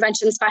with the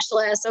intervention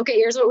specialists. Okay,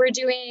 here's what we're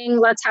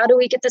doing. How do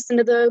we get this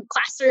into the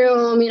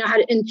classroom?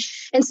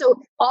 And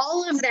so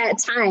all of that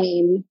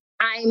time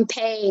I'm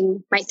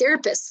paying my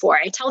therapist for.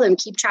 I tell them,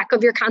 keep track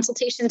of your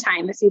consultation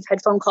time if you've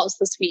had phone calls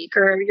this week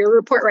or your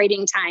report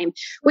writing time,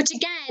 which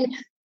again,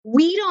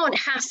 we don't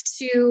have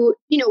to,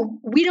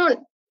 we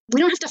don't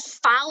have to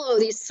follow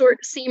these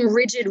same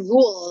rigid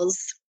rules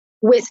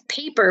with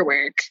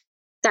paperwork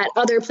that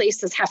other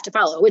places have to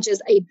follow, which is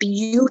a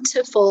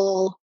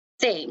beautiful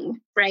thing,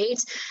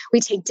 right? We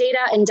take data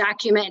and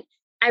document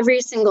every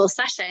single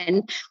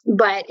session,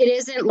 but it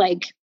isn't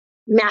like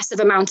massive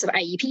amounts of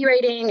IEP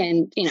writing.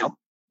 And,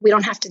 we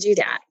don't have to do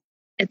that.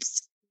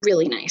 It's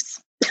really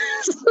nice.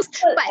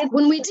 But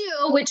when we do,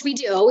 which we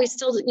do, we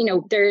still,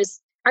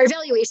 our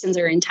evaluations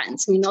are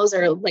intense. I mean, those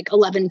are like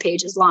 11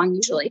 pages long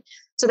usually.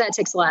 So that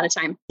takes a lot of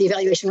time, the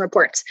evaluation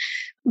reports,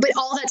 but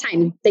all that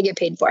time they get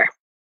paid for.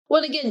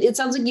 Well, again, it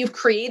sounds like you've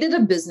created a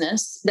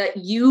business that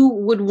you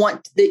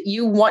want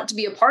to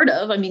be a part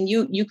of. I mean,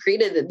 you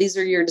created it. These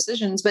are your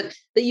decisions, but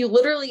that you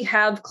literally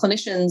have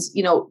clinicians,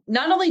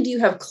 not only do you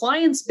have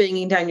clients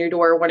banging down your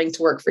door wanting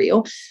to work for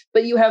you,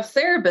 but you have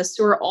therapists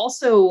who are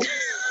also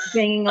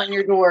banging on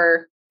your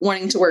door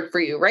wanting to work for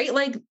you, right?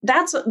 Like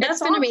that's been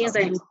awesome.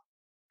 Amazing.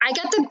 I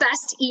got the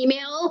best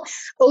email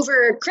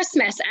over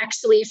Christmas,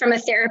 actually, from a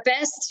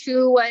therapist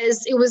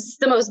it was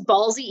the most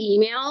ballsy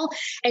email.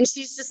 And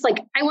she's just like,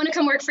 I want to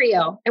come work for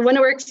you. I want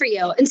to work for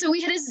you. And so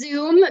we had a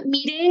Zoom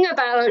meeting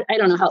about, I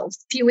don't know a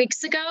few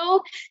weeks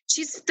ago.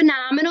 She's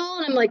phenomenal.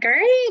 And I'm like, all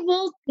right,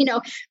 well,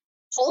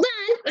 hold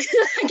on.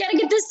 I got to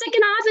get this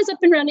second office up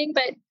and running.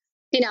 But,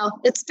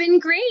 it's been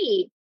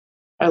great.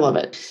 I love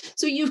it.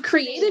 So you've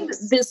created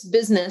this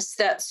business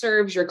that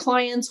serves your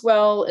clients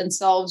well and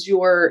solves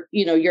your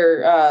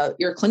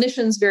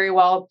clinicians very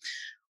well.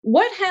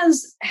 What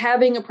has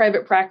having a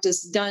private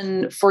practice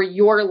done for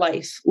your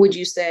life, would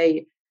you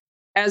say,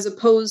 as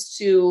opposed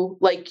to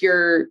like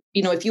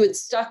if you had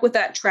stuck with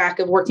that track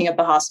of working at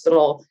the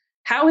hospital,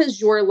 how has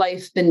your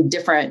life been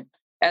different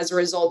as a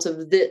result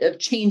of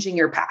changing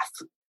your path?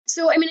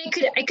 So, I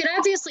could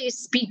obviously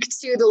speak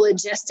to the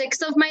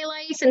logistics of my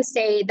life and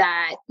say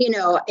that,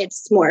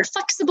 it's more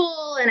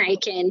flexible and I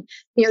can,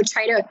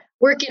 try to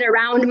work it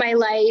around my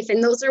life.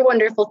 And those are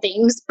wonderful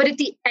things. But at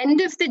the end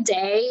of the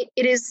day,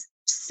 it is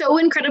so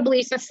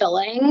incredibly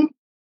fulfilling.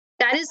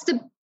 That is the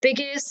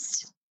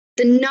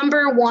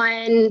number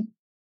one,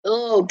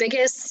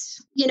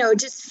 biggest,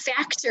 just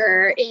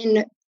factor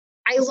in,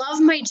 I love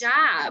my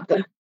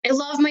job. I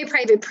love my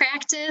private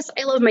practice.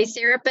 I love my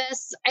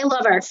therapists. I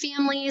love our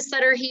families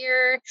that are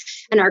here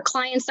and our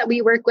clients that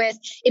we work with.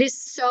 It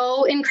is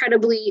so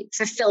incredibly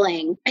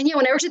fulfilling. And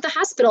when I worked at the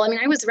hospital,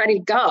 I was ready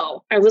to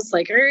go. I was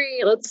like, all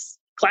right, let's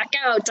clock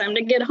out, time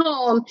to get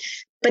home.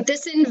 But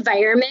this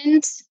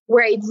environment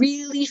where I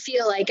really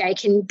feel like I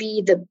can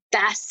be the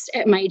best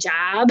at my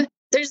job,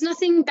 there's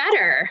nothing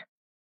better.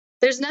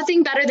 There's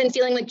nothing better than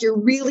feeling like you're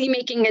really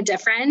making a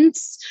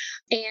difference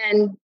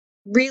and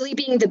really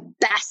being the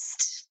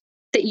best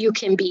that you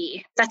can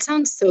be. That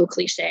sounds so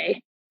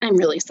cliche. I'm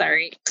really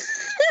sorry.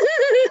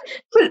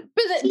 but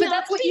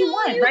that's what you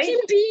want, right? You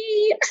can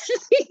be.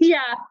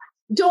 Yeah.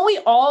 Don't we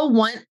all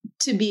want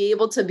to be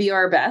able to be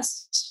our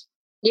best?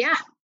 Yeah.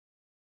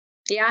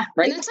 Yeah.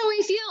 Right. And that's how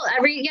I feel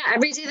every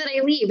day that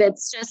I leave.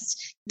 It's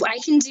just, I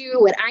can do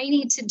what I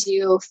need to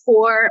do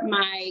for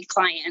my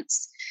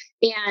clients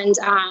and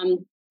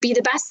be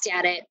the best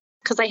at it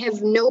because I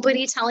have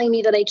nobody telling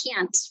me that I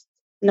can't.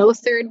 No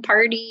third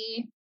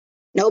party.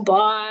 No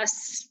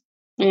boss,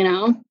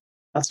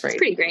 That's right. It's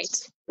pretty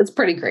great. It's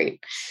pretty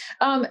great.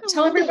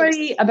 Tell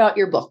everybody about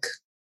your book.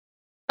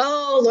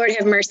 Oh, Lord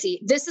have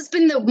mercy. This has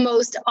been the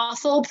most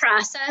awful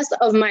process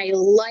of my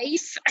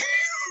life.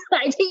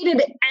 I've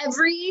hated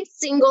every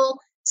single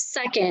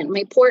second.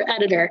 My poor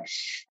editor.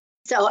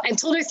 So I've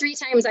told her 3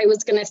 times I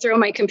was going to throw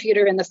my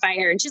computer in the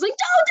fire. And she's like,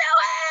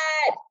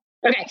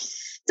 don't do it. Okay.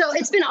 So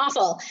it's been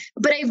awful.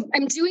 But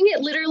I'm doing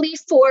it literally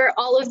for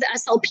all of the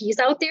SLPs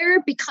out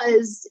there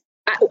because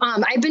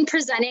I've been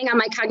presenting on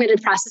my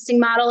cognitive processing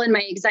model and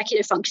my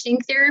executive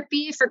functioning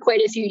therapy for quite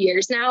a few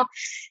years now.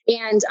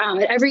 And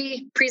at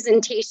every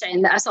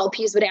presentation, the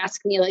SLPs would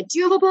ask me like, do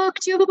you have a book?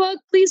 Do you have a book?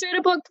 Please write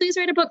a book. Please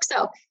write a book.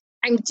 So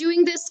I'm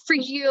doing this for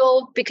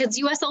you because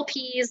you SLPs,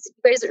 you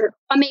guys are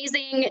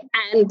amazing.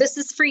 And this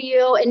is for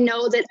you. And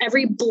know that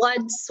every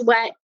blood,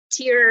 sweat,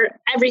 tear,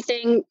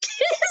 everything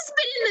has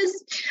been in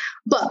this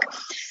book.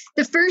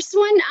 The first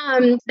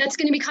one that's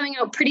going to be coming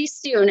out pretty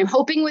soon, I'm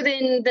hoping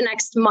within the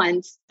next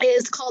month,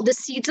 is called The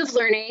Seeds of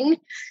Learning.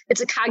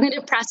 It's a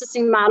cognitive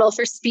processing model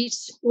for speech,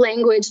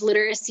 language,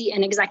 literacy,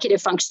 and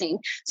executive functioning.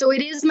 So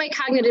it is my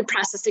cognitive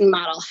processing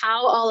model,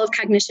 how all of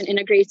cognition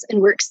integrates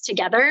and works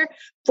together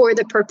for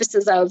the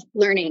purposes of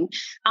learning.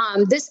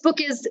 This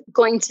book is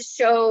going to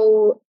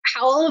show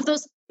how all of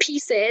those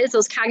pieces,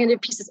 those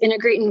cognitive pieces,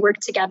 integrate and work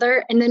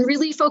together, and then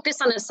really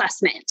focus on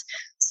assessment.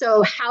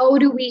 So how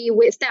do we,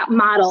 with that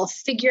model,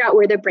 figure out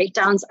where the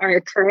breakdowns are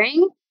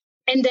occurring?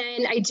 And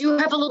then I do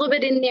have a little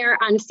bit in there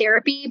on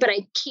therapy, but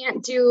I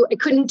couldn't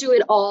do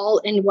it all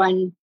in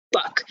one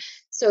book.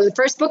 So the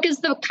first book is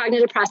the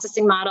cognitive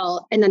processing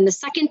model. And then the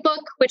second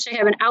book, which I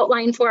have an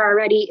outline for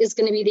already, is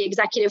going to be the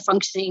executive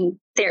functioning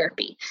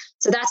therapy.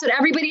 So that's what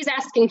everybody's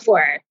asking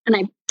for. And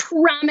I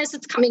promise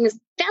it's coming as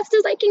fast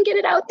as I can get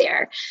it out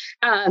there.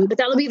 But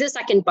that'll be the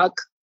second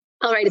book.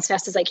 I'll write as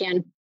fast as I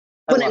can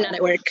when I'm not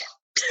at work.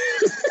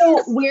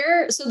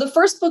 So the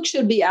first book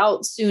should be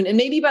out soon. And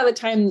maybe by the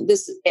time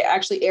this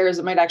actually airs,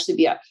 it might actually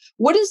be out.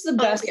 What is the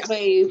best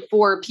way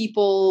for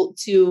people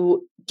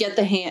to get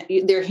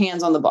their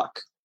hands on the book?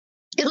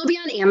 It'll be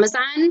on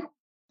Amazon.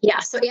 Yeah.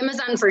 So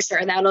Amazon for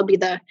sure. That'll be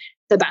the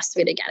best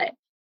way to get it.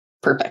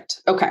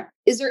 Perfect. Okay.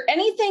 Is there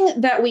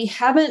anything that we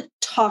haven't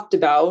talked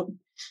about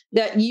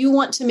that you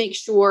want to make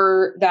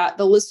sure that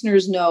the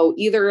listeners know,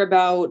 either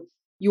about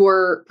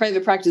your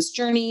private practice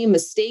journey,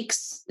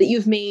 mistakes that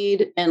you've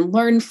made and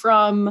learned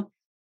from,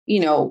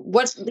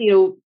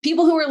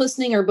 people who are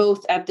listening are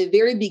both at the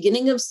very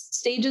beginning of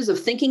stages of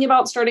thinking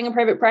about starting a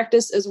private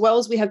practice, as well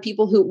as we have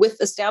people who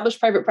with established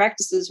private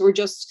practices who are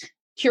just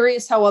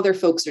curious how other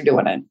folks are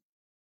doing it.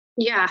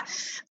 Yeah,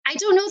 I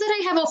don't know that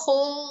I have a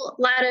whole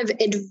lot of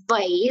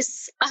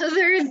advice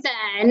other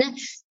than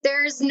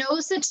there's no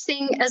such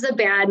thing as a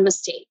bad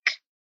mistake.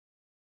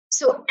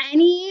 So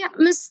any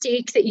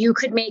mistake that you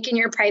could make in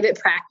your private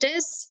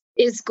practice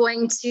is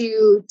going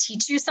to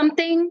teach you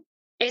something.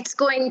 It's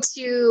going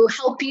to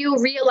help you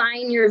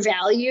realign your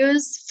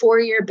values for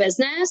your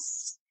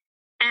business.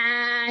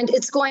 And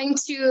it's going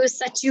to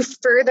set you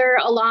further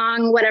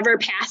along whatever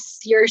path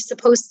you're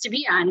supposed to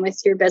be on with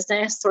your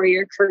business or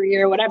your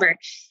career or whatever.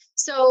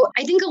 So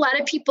I think a lot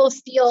of people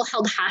feel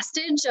held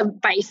hostage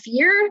by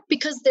fear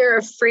because they're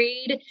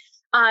afraid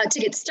to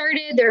get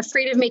started. They're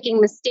afraid of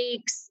making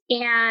mistakes.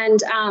 And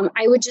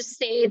I would just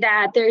say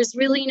that there's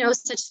really no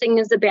such thing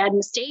as a bad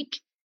mistake.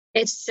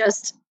 It's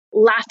just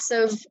lots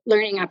of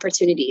learning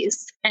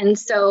opportunities. And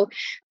so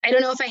I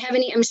don't know if I have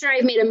any, I'm sure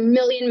I've made a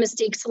million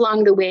mistakes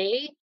along the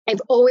way.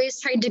 I've always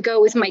tried to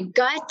go with my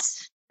gut,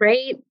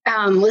 right?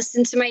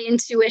 Listen to my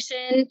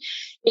intuition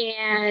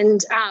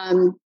and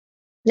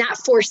not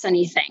force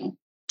anything.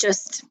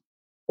 Just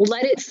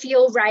let it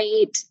feel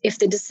right. If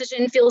the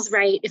decision feels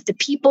right, if the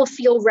people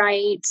feel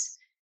right,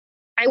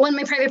 I want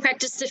my private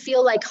practice to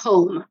feel like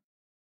home.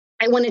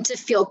 I want it to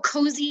feel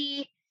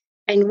cozy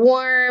and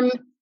warm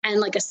and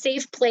like a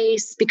safe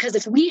place, because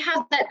if we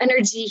have that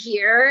energy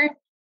here,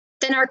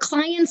 then our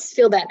clients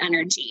feel that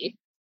energy.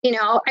 You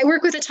know, I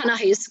work with a ton of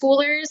high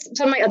schoolers.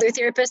 Some of my other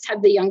therapists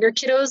have the younger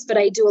kiddos, but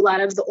I do a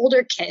lot of the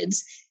older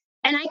kids.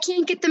 And I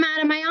can't get them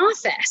out of my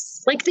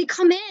office. Like they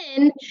come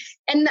in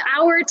and the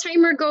hour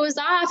timer goes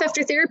off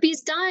after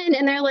therapy's done.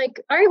 And they're like,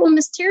 all right, well,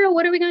 Miss Tara,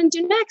 what are we going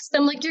to do next?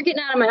 I'm like, you're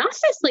getting out of my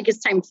office. Like it's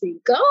time for you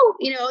to go,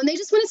 you know, and they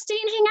just want to stay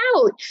and hang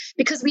out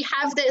because we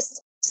have this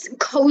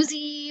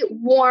cozy,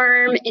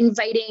 warm,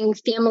 inviting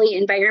family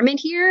environment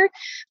here.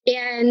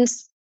 And,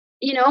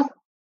 you know,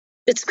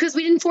 it's because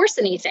we didn't force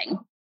anything.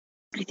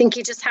 I think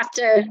you just have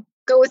to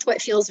go with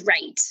what feels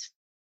right.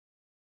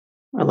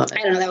 I love it.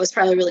 I don't know. That was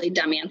probably a really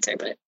dumb answer,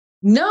 but.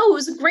 No, it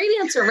was a great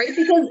answer, right?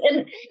 Because,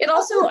 and it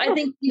also, I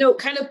think, you know,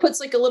 kind of puts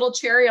like a little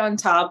cherry on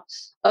top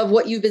of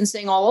what you've been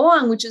saying all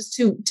along, which is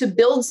to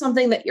build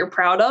something that you're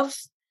proud of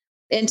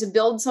and to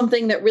build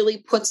something that really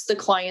puts the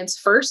clients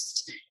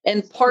first.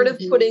 And part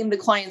of putting the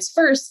clients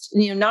first,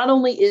 you know, not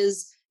only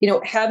is, you know,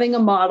 having a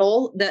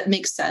model that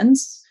makes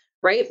sense,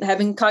 right?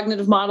 Having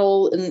cognitive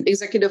model and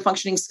executive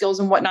functioning skills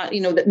and whatnot,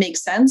 you know, that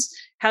makes sense.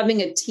 Having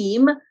a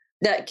team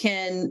that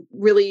can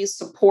really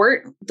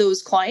support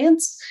those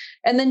clients.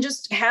 And then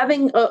just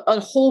having a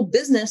whole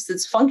business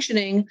that's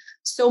functioning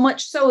so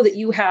much so that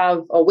you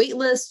have a wait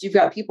list, you've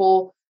got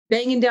people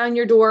banging down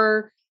your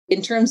door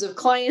in terms of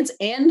clients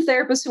and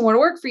therapists who want to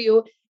work for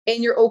you,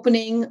 and you're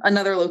opening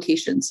another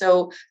location.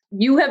 So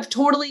you have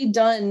totally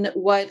done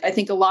what I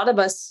think a lot of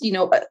us, you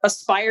know,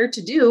 aspire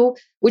to do,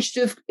 which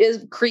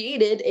is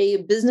created a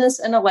business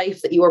and a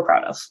life that you are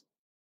proud of.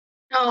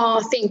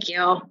 Oh, thank you.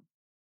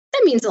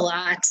 That means a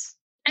lot.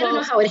 I don't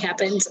know how it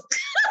happened.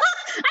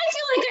 I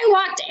feel like I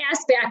walked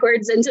ass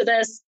backwards into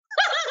this.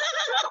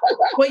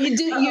 Well, you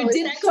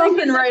did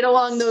something right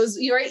along those,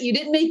 right? You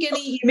didn't make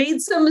any, you made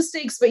some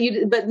mistakes,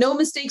 but no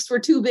mistakes were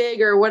too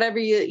big or whatever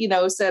you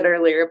said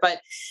earlier.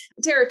 But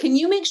Tara, can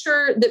you make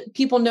sure that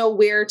people know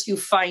where to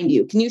find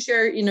you? Can you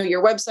share, you know,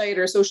 your website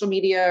or social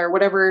media or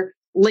whatever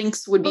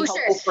links would be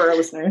helpful for our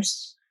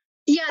listeners?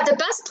 Yeah, the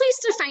best place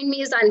to find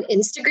me is on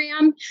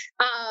Instagram,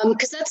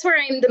 because that's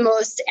where I'm the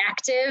most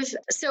active.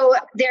 So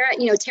there,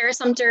 you know, Tara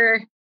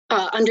Sumter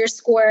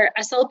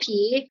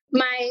 _SLP.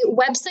 My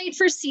website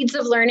for Seeds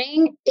of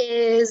Learning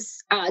is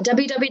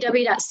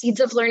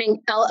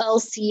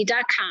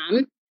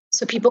www.seedsoflearningllc.com.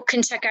 So people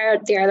can check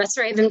out there. That's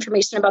where I have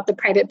information about the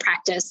private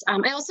practice.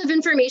 I also have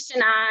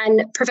information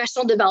on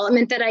professional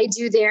development that I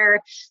do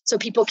there. So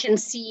people can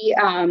see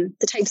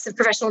the types of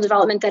professional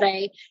development that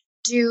I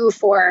do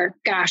for,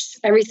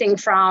 everything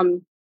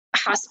from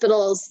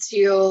hospitals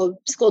to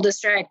school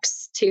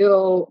districts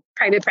to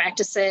private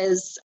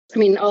practices. I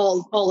mean,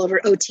 all over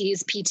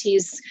OTs,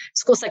 PTs,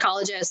 school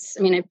psychologists.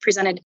 I mean, I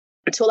presented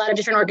to a lot of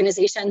different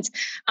organizations.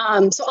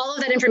 So all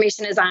of that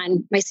information is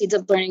on my Seeds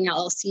of Learning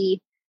LLC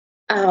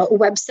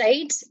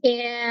website.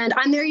 And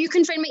on there, you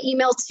can find my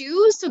email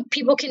too. So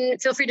people can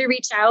feel free to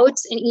reach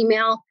out and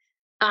email.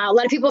 A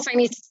lot of people find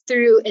me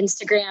through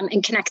Instagram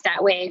and connect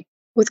that way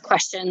with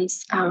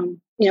questions,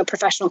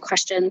 professional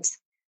questions.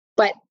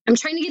 But I'm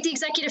trying to get the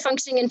executive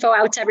functioning info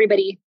out to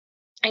everybody.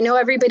 I know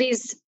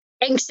everybody's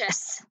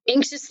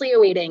anxiously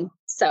awaiting.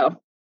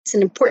 So it's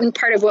an important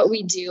part of what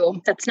we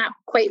do that's not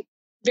quite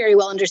very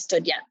well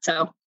understood yet.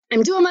 So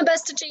I'm doing my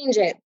best to change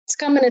it.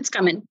 It's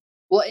coming.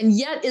 Well, and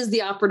yet is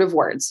the operative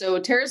word. So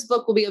Tara's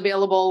book will be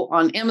available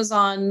on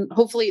Amazon.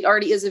 Hopefully it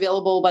already is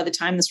available by the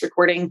time this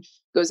recording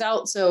goes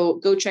out.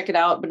 So go check it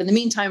out. But in the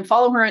meantime,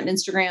 follow her on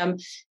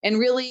Instagram and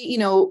really,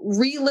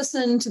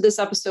 re-listen to this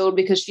episode,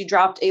 because she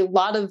dropped a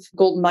lot of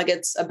gold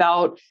nuggets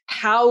about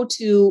how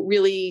to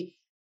really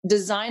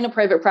design a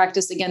private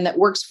practice, again, that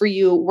works for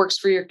you, works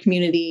for your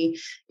community,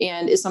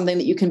 and is something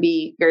that you can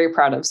be very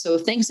proud of. So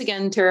thanks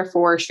again, Tara,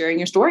 for sharing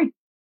your story.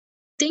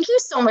 Thank you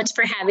so much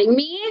for having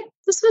me.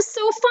 This was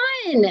so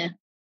fun.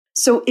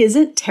 So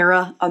isn't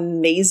Tara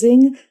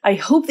amazing? I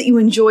hope that you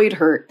enjoyed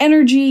her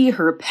energy,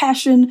 her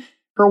passion,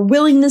 her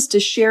willingness to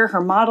share her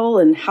model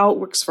and how it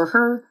works for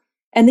her,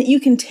 and that you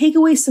can take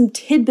away some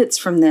tidbits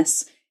from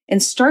this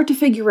and start to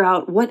figure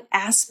out what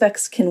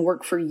aspects can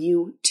work for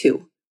you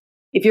too.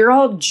 If you're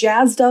all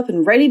jazzed up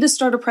and ready to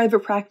start a private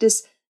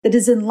practice that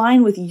is in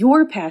line with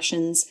your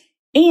passions,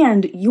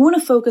 and you want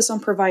to focus on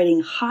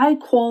providing high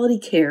quality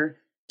care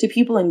to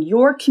people in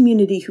your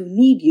community who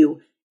need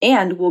you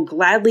and will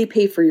gladly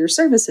pay for your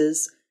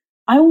services,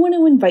 I want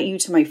to invite you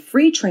to my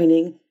free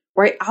training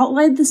where I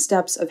outline the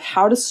steps of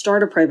how to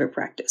start a private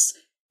practice.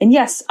 And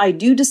yes, I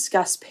do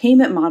discuss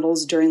payment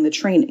models during the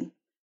training.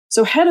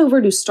 So head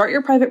over to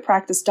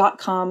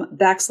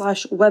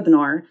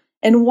startyourprivatepractice.com/webinar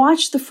and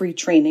watch the free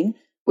training,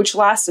 which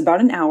lasts about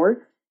an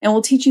hour and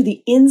will teach you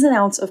the ins and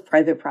outs of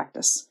private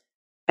practice.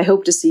 I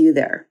hope to see you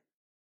there.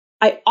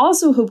 I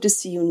also hope to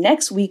see you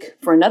next week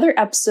for another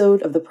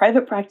episode of the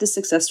Private Practice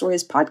Success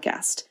Stories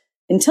podcast.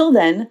 Until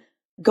then,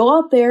 go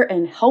out there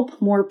and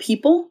help more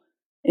people,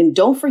 and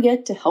don't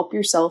forget to help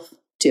yourself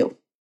too.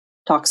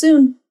 Talk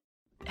soon.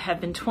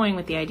 Have been toying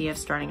with the idea of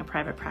starting a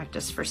private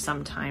practice for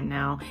some time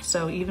now.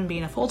 So even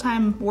being a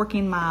full-time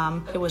working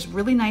mom, it was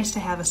really nice to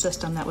have a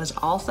system that was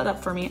all set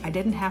up for me. I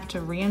didn't have to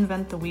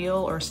reinvent the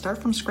wheel or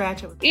start from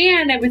scratch.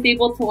 And I was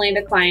able to land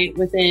a client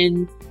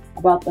within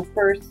about the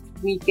first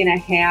week and a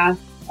half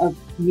of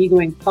me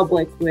going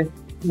public with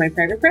my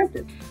private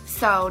practice.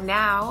 So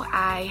now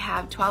I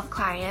have 12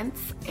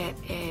 clients. It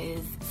is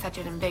such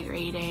an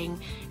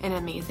invigorating and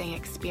amazing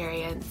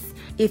experience.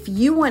 If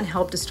you want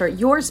help to start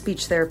your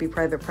speech therapy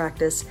private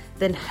practice,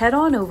 then head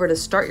on over to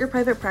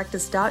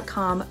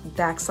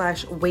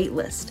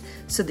startyourprivatepractice.com/waitlist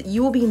so that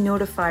you will be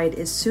notified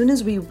as soon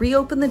as we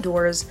reopen the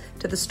doors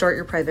to the Start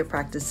Your Private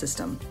Practice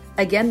system.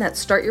 Again,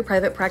 that's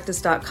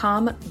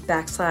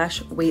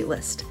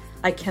startyourprivatepractice.com/waitlist.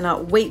 I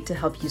cannot wait to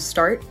help you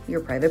start your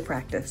private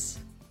practice.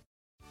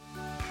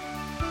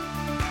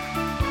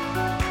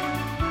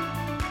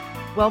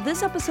 Well,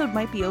 this episode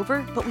might be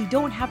over, but we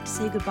don't have to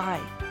say goodbye.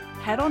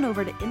 Head on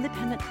over to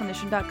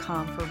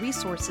independentclinician.com for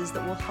resources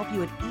that will help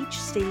you at each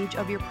stage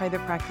of your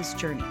private practice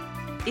journey.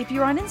 If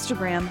you're on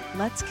Instagram,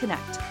 let's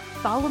connect.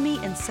 Follow me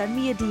and send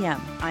me a DM.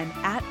 I'm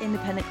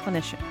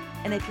 @independentclinician.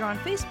 And if you're on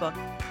Facebook,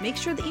 make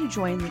sure that you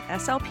join the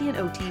SLP and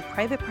OT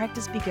Private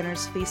Practice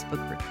Beginners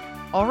Facebook group.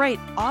 All right,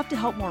 off to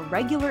help more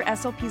regular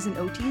SLPs and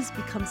OTs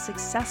become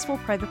successful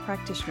private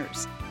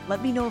practitioners.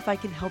 Let me know if I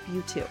can help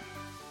you too.